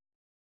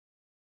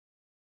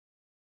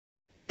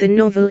 The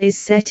novel is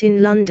set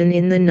in London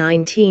in the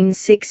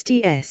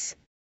 1960s.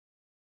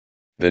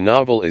 The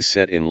novel is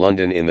set in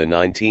London in the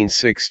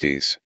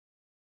 1960s.